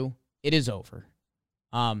first 2, it is over.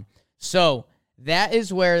 So that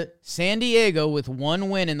is where San Diego, with 1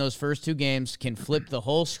 win in those first 2 games, can flip the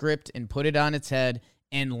whole script and put it on its head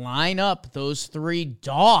and line up those 3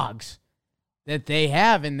 dogs that they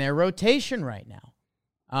have in their rotation right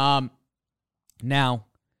now. Now,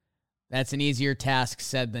 that's an easier task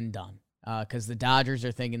said than done because the Dodgers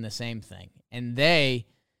are thinking the same thing. And they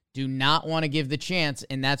do not want to give the chance,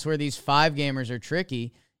 and that's where these 5-gamers are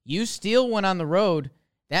tricky. You steal one on the road,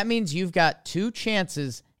 that means you've got 2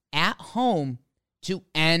 chances at home to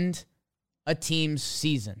end a team's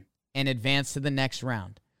season and advance to the next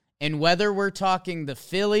round. And whether we're talking the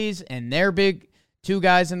Phillies and their big 2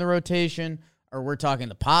 guys in the rotation, or we're talking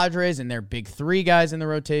the Padres and their big 3 guys in the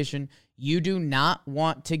rotation, you do not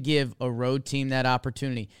want to give a road team that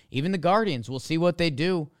opportunity. Even the Guardians, we'll see what they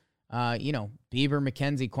do. Bieber,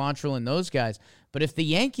 McKenzie, Quantrill, and those guys. But if the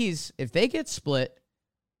Yankees, if they get split,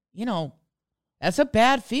 that's a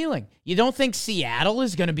bad feeling. You don't think Seattle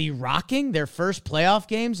is going to be rocking their first playoff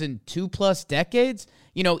games in 2+ decades?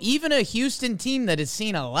 Even a Houston team that has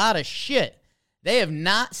seen a lot of shit, they have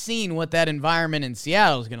not seen what that environment in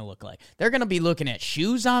Seattle is going to look like. They're going to be looking at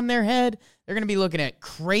shoes on their head. They're going to be looking at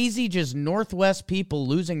crazy, just Northwest people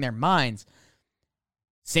losing their minds.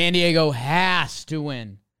 San Diego has to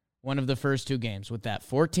win one of the first 2 games with that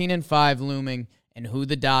 14-5 looming and who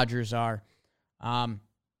the Dodgers are. And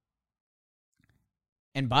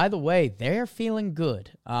by the way, they're feeling good.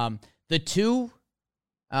 The 2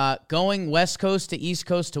 going West Coast to East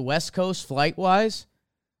Coast to West Coast flight-wise,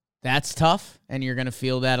 that's tough, and you're going to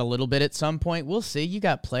feel that a little bit at some point. We'll see. You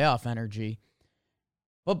got playoff energy.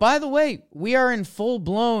 But by the way, we are in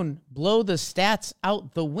full-blown blow the stats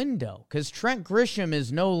out the window because Trent Grisham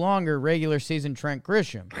is no longer regular season Trent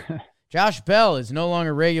Grisham. Josh Bell is no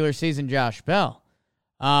longer regular season Josh Bell.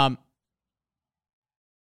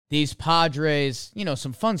 These Padres,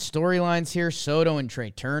 some fun storylines here. Soto and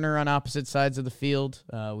Trey Turner on opposite sides of the field.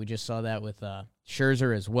 We just saw that with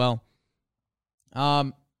Scherzer as well.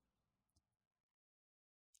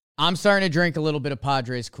 I'm starting to drink a little bit of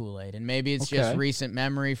Padres Kool-Aid, and maybe it's just recent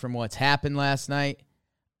memory from what's happened last night.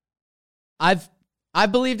 I've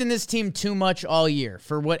believed in this team too much all year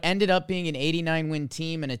for what ended up being an 89-win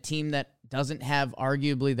team and a team that doesn't have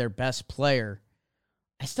arguably their best player.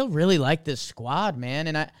 I still really like this squad, man,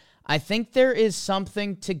 and I think there is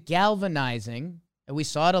something to galvanizing, and we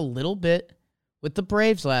saw it a little bit with the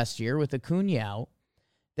Braves last year with Acuna out.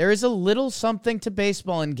 There is a little something to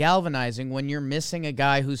baseball and galvanizing when you're missing a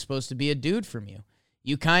guy who's supposed to be a dude from you.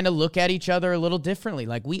 You kind of look at each other a little differently.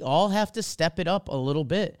 Like, we all have to step it up a little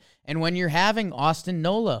bit. And when you're having Austin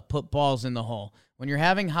Nola put balls in the hole, when you're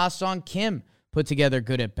having Ha-Sung Kim put together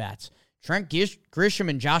good at-bats, Trent Grisham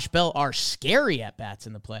and Josh Bell are scary at-bats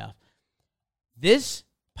in the playoff. This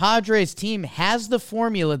Padres team has the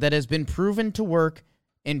formula that has been proven to work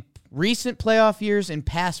in recent playoff years and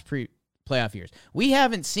past playoff years. We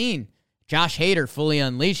haven't seen Josh Hader fully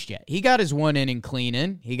unleashed yet. He got his 1-inning clean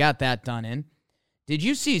in. He got that done in. Did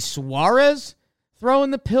you see Suarez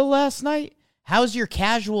throwing the pill last night? How's your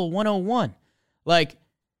casual 101? Like,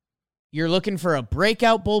 you're looking for a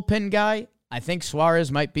breakout bullpen guy? I think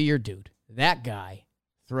Suarez might be your dude. That guy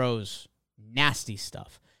throws nasty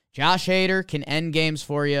stuff. Josh Hader can end games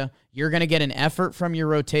for you. You're going to get an effort from your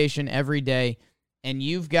rotation every day. And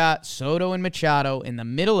you've got Soto and Machado in the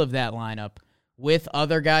middle of that lineup with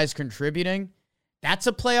other guys contributing. That's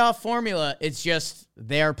a playoff formula. It's just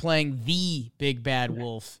they are playing the big bad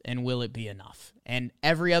wolf, and will it be enough? And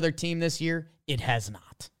every other team this year, it has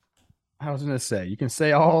not. I was going to say, you can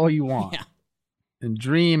say all you want. Yeah. And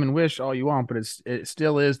dream and wish all you want, but it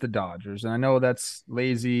still is the Dodgers. And I know that's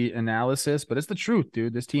lazy analysis, but it's the truth,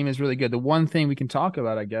 dude. This team is really good. The one thing we can talk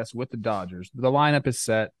about, I guess, with the Dodgers, the lineup is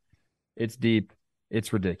set. It's deep.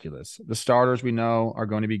 It's ridiculous. The starters we know are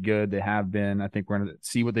going to be good. They have been. I think we're going to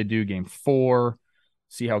see what they do game 4,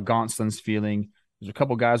 see how Gonsolin's feeling. There's a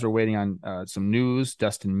couple guys we're waiting on some news,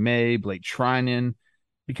 Dustin May, Blake Trinan,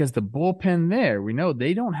 because the bullpen there, we know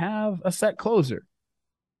they don't have a set closer.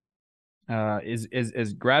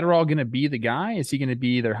 Is Gratterall going to be the guy? Is he going to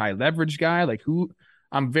be their high leverage guy? Like who?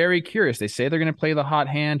 I'm very curious. They say they're going to play the hot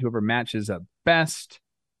hand, whoever matches up best.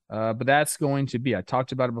 But that's going to be, I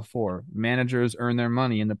talked about it before, managers earn their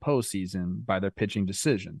money in the postseason by their pitching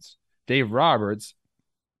decisions. Dave Roberts,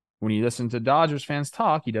 when you listen to Dodgers fans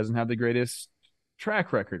talk, he doesn't have the greatest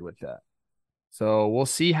track record with that. So we'll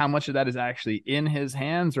see how much of that is actually in his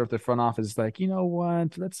hands, or if the front office is like, you know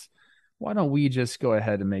what, why don't we just go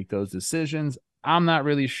ahead and make those decisions? I'm not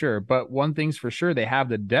really sure, but one thing's for sure, they have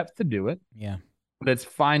the depth to do it. Yeah. But it's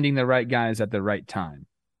finding the right guys at the right time.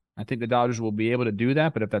 I think the Dodgers will be able to do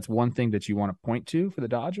that, but if that's one thing that you want to point to for the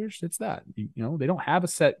Dodgers, it's that. You know, they don't have a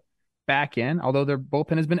set back end, although their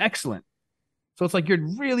bullpen has been excellent. So it's like you're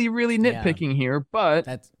really, really nitpicking here, but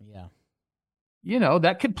you know,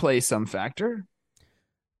 that could play some factor.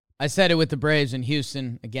 I said it with the Braves in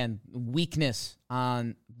Houston. Again, weakness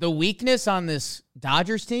on this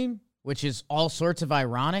Dodgers team, which is all sorts of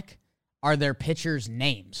ironic, are their pitchers'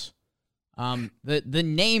 names. The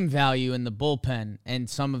name value in the bullpen and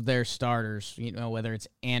some of their starters, you know, whether it's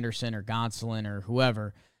Anderson or Gonsolin or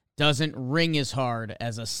whoever, doesn't ring as hard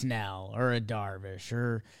as a Snell or a Darvish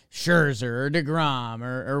or Scherzer or DeGrom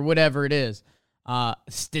or whatever it is.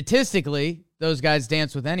 Statistically, those guys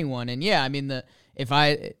dance with anyone. And yeah, I mean,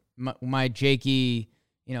 my Jakey,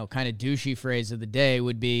 you know, kind of douchey phrase of the day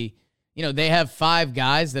would be, you know, they have 5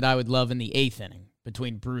 guys that I would love in the 8th inning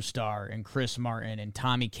between Bruce Starr and Chris Martin and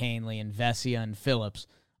Tommy Kahnle and Vesia and Phillips.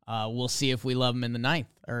 We'll see if we love them in the 9th,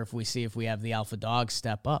 or if we have the alpha dog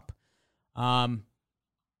step up.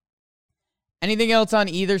 Anything else on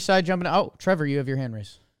either side jumping? Oh, Trevor, you have your hand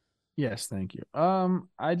raised. Yes, thank you.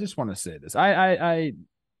 I just want to say this. I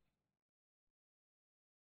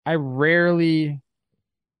rarely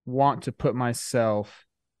want to put myself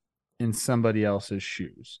in somebody else's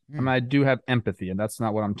shoes. I mean, I do have empathy, and that's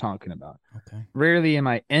not what I'm talking about. Okay. Rarely am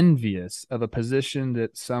I envious of a position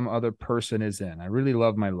that some other person is in. I really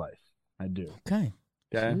love my life. I do. Okay.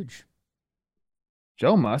 Huge.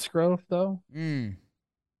 Joe Musgrove, though.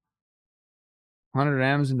 100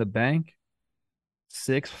 M's in the bank.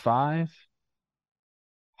 6'5".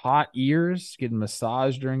 Hot ears, getting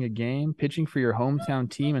massaged during a game, pitching for your hometown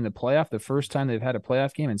team in the playoff, the first time they've had a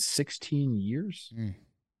playoff game in 16 years.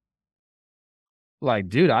 Like,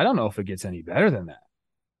 dude, I don't know if it gets any better than that.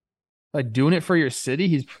 Like, doing it for your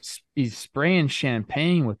city, he's spraying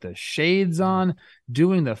champagne with the shades on,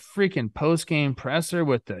 doing the freaking post-game presser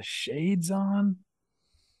with the shades on.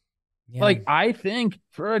 Yeah. Like, I think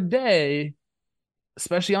for a day,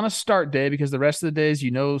 especially on a start day, because the rest of the days,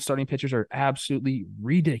 you know, starting pitchers are absolutely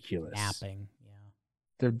ridiculous. Napping,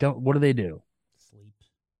 what do they do? Sleep.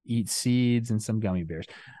 Eat seeds and some gummy bears,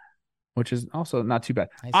 which is also not too bad.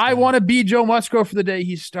 I want to be Joe Musgrove for the day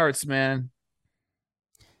he starts, man.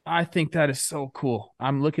 I think that is so cool.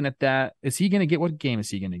 I'm looking at that. Is he going to get, what game is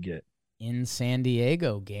he going to get? In San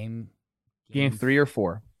Diego, game 3 or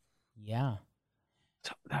 4. Yeah.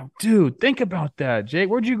 Dude, think about that. Jake,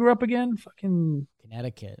 where'd you grow up again? Fucking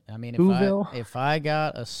Connecticut. I mean, if I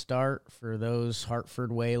got a start for those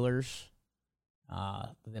Hartford Whalers,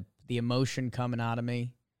 the emotion coming out of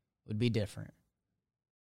me would be different.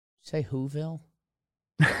 Say Whoville?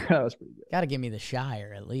 That was pretty good. Got to give me the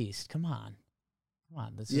Shire at least. Come on.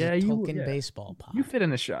 This is a token baseball pod. You fit in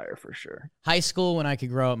the Shire for sure. High school, when I could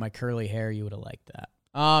grow out my curly hair, you would have liked that.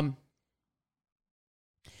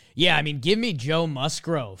 Yeah, I mean, give me Joe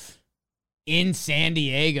Musgrove in San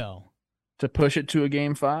Diego. To push it to a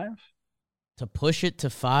game 5? To push it to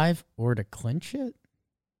 5 or to clinch it?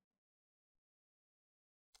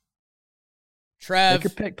 Trev. Take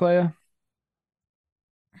your pick, playa.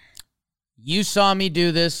 You saw me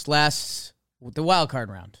do this the wild card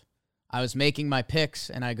round. I was making my picks,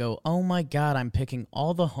 and I go, oh my God, I'm picking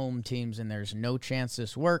all the home teams, and there's no chance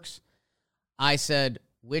this works. I said,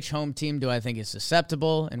 which home team do I think is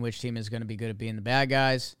susceptible, and which team is going to be good at being the bad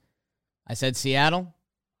guys? I said Seattle.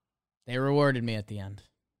 They rewarded me at the end.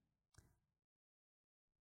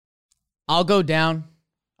 I'll go down,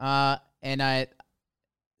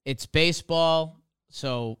 it's baseball,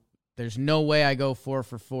 so there's no way I go 4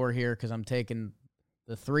 for 4 here because I'm taking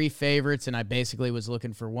the 3 favorites, and I basically was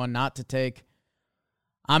looking for one not to take.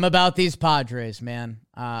 I'm about these Padres, man.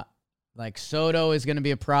 Like, Soto is going to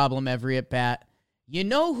be a problem every at-bat. You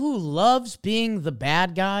know who loves being the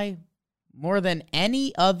bad guy more than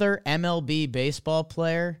any other MLB baseball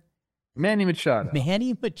player? Manny Machado.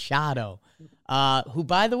 Manny Machado, who,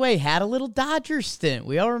 by the way, had a little Dodger stint.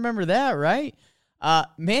 We all remember that, right?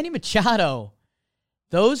 Manny Machado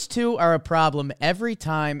Those two are a problem every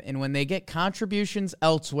time, and when they get contributions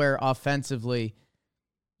elsewhere offensively,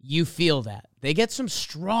 you feel that. They get some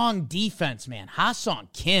strong defense, man. Ha-Sung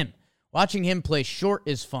Kim, watching him play short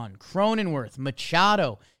is fun. Cronenworth,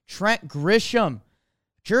 Machado, Trent Grisham,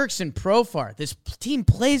 Jurickson Profar. This team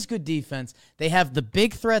plays good defense. They have the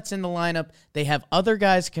big threats in the lineup. They have other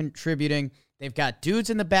guys contributing. They've got dudes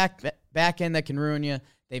in the back end that can ruin you.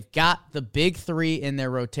 They've got the big three in their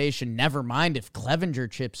rotation. Never mind if Clevenger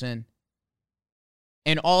chips in.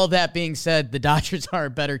 And all of that being said, the Dodgers are a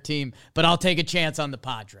better team, but I'll take a chance on the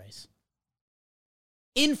Padres.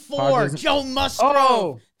 In 4, Joe Musgrove.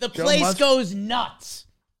 Oh, the place goes nuts.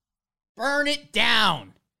 Burn it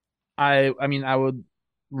down. I mean, I would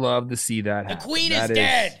love to see that happen. The Queen is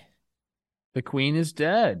dead. The Queen is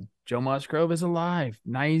dead. Joe Musgrove is alive.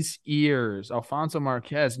 Nice ears. Alfonso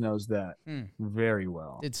Marquez knows that very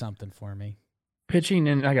well. Did something for me. Pitching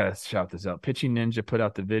Ninja, I gotta shout this out. Pitching Ninja put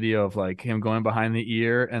out the video of like him going behind the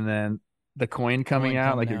ear and then the coin coming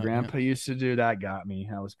out like your grandpa used to do. That got me.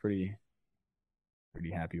 I was pretty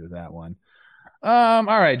happy with that one. All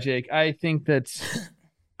right, Jake. I think that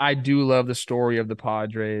I do love the story of the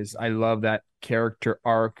Padres. I love that character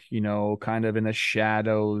arc, kind of in the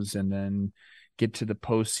shadows and then get to the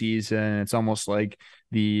postseason. It's almost like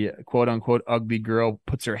the quote unquote ugly girl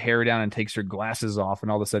puts her hair down and takes her glasses off, and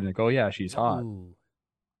all of a sudden, like, oh yeah, she's hot. Ooh.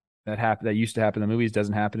 That used to happen in the movies,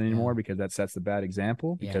 doesn't happen anymore because that sets the bad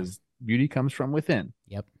example because beauty comes from within.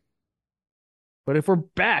 Yep. But if we're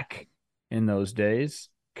back in those days,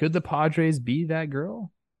 could the Padres be that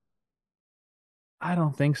girl? I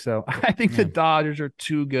don't think so. I think the Dodgers are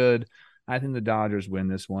too good. I think the Dodgers win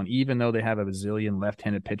this one, even though they have a bazillion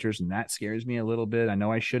left-handed pitchers, and that scares me a little bit. I know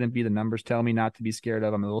I shouldn't be. The numbers tell me not to be scared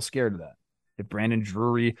of. I'm a little scared of that. If Brandon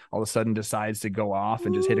Drury all of a sudden decides to go off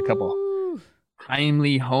and just hit a couple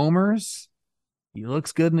timely homers, he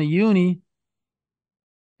looks good in the uni.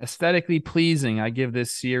 Aesthetically pleasing, I give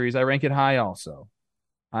this series. I rank it high also.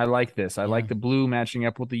 I like this. I like the blue matching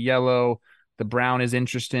up with the yellow. The brown is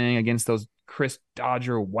interesting against those crisp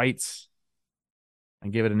Dodger whites. I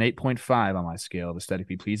give it an 8.5 on my scale of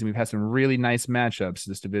aesthetically pleasing. We've had some really nice matchups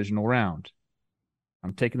this divisional round.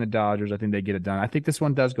 I'm taking the Dodgers. I think they get it done. I think this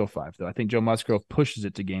one does go 5, though. I think Joe Musgrove pushes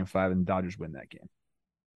it to game 5, and the Dodgers win that game.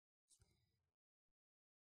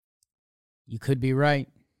 You could be right.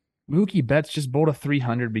 Mookie Betts just bowled a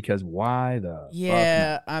 300 because why the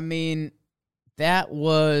fuck? I mean, that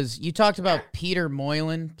was... You talked about Peter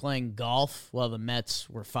Moylan playing golf while the Mets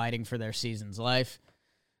were fighting for their season's life.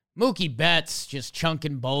 Mookie Betts just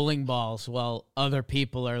chunking bowling balls while other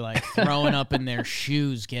people are like throwing up in their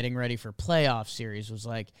shoes getting ready for playoff series was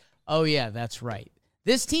like, oh yeah, that's right.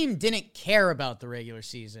 This team didn't care about the regular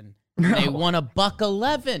season. No. They won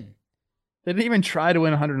 $111. They didn't even try to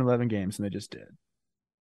win 111 games, and they just did.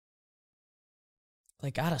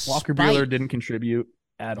 Like out of Walker spite. Buehler didn't contribute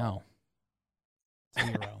at all.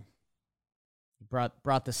 0.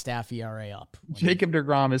 Brought the staff ERA up. Jacob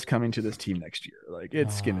deGrom is coming to this team next year. Like,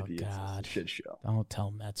 it's going to be a shit show. Don't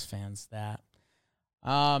tell Mets fans that.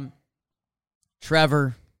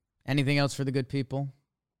 Trevor, anything else for the good people?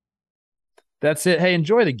 That's it. Hey,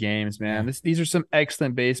 enjoy the games, man. These are some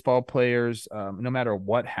excellent baseball players. No matter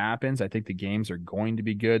what happens, I think the games are going to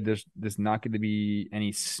be good. There's not going to be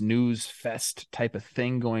any snooze fest type of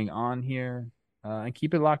thing going on here. And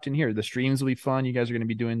keep it locked in here. The streams will be fun. You guys are going to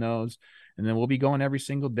be doing those. And then we'll be going every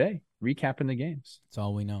single day, recapping the games. That's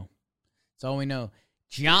all we know. That's all we know.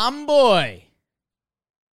 John Boy.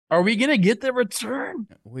 Are we going to get the return?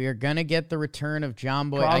 We are going to get the return of John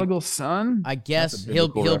Boy. Prodigal son? I guess he'll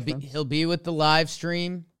be with the live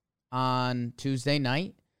stream on Tuesday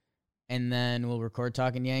night. And then we'll record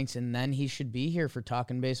Talking Yanks. And then he should be here for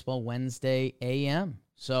Talking Baseball Wednesday a.m.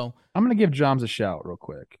 So I'm going to give Joms a shout real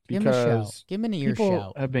quick. Give him a shout. Give him an ear people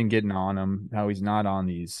shout. Have been getting on him, how he's not on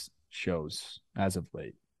these shows as of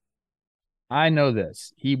late. I know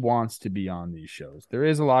this. He wants to be on these shows. There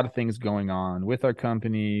is a lot of things going on with our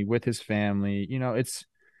company, with his family.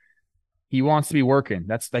 He wants to be working.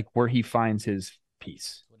 That's like where he finds his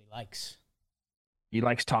peace. That's what he likes. He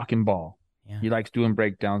likes talking ball. Yeah. He likes doing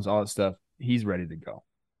breakdowns, all that stuff. He's ready to go.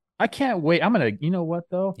 I can't wait. I'm going to, you know what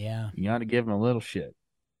though? Yeah. You got to give him a little shit.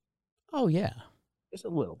 Oh yeah. Just a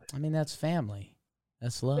little bit. I mean, that's family.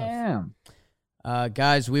 That's love. Damn.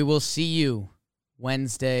 Guys, we will see you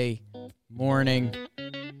Wednesday morning.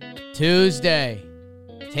 Tuesday,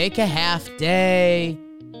 take a half day,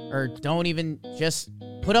 or don't even, just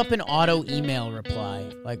put up an auto email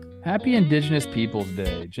reply. Like, Happy Indigenous Peoples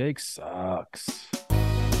Day. Jake sucks.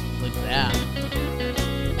 Like that.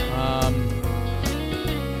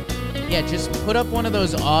 Yeah, just put up one of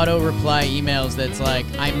those auto reply emails that's like,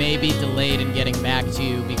 I may be delayed in getting back to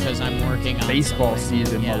you because I'm working on baseball something.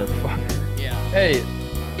 season, motherfucker. Yeah. Hey,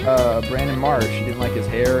 Brandon Marsh, he didn't like his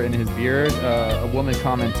hair and his beard. A woman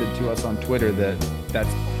commented to us on Twitter that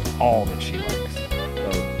that's all that she likes.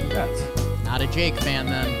 So that's Not a Jake fan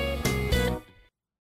then.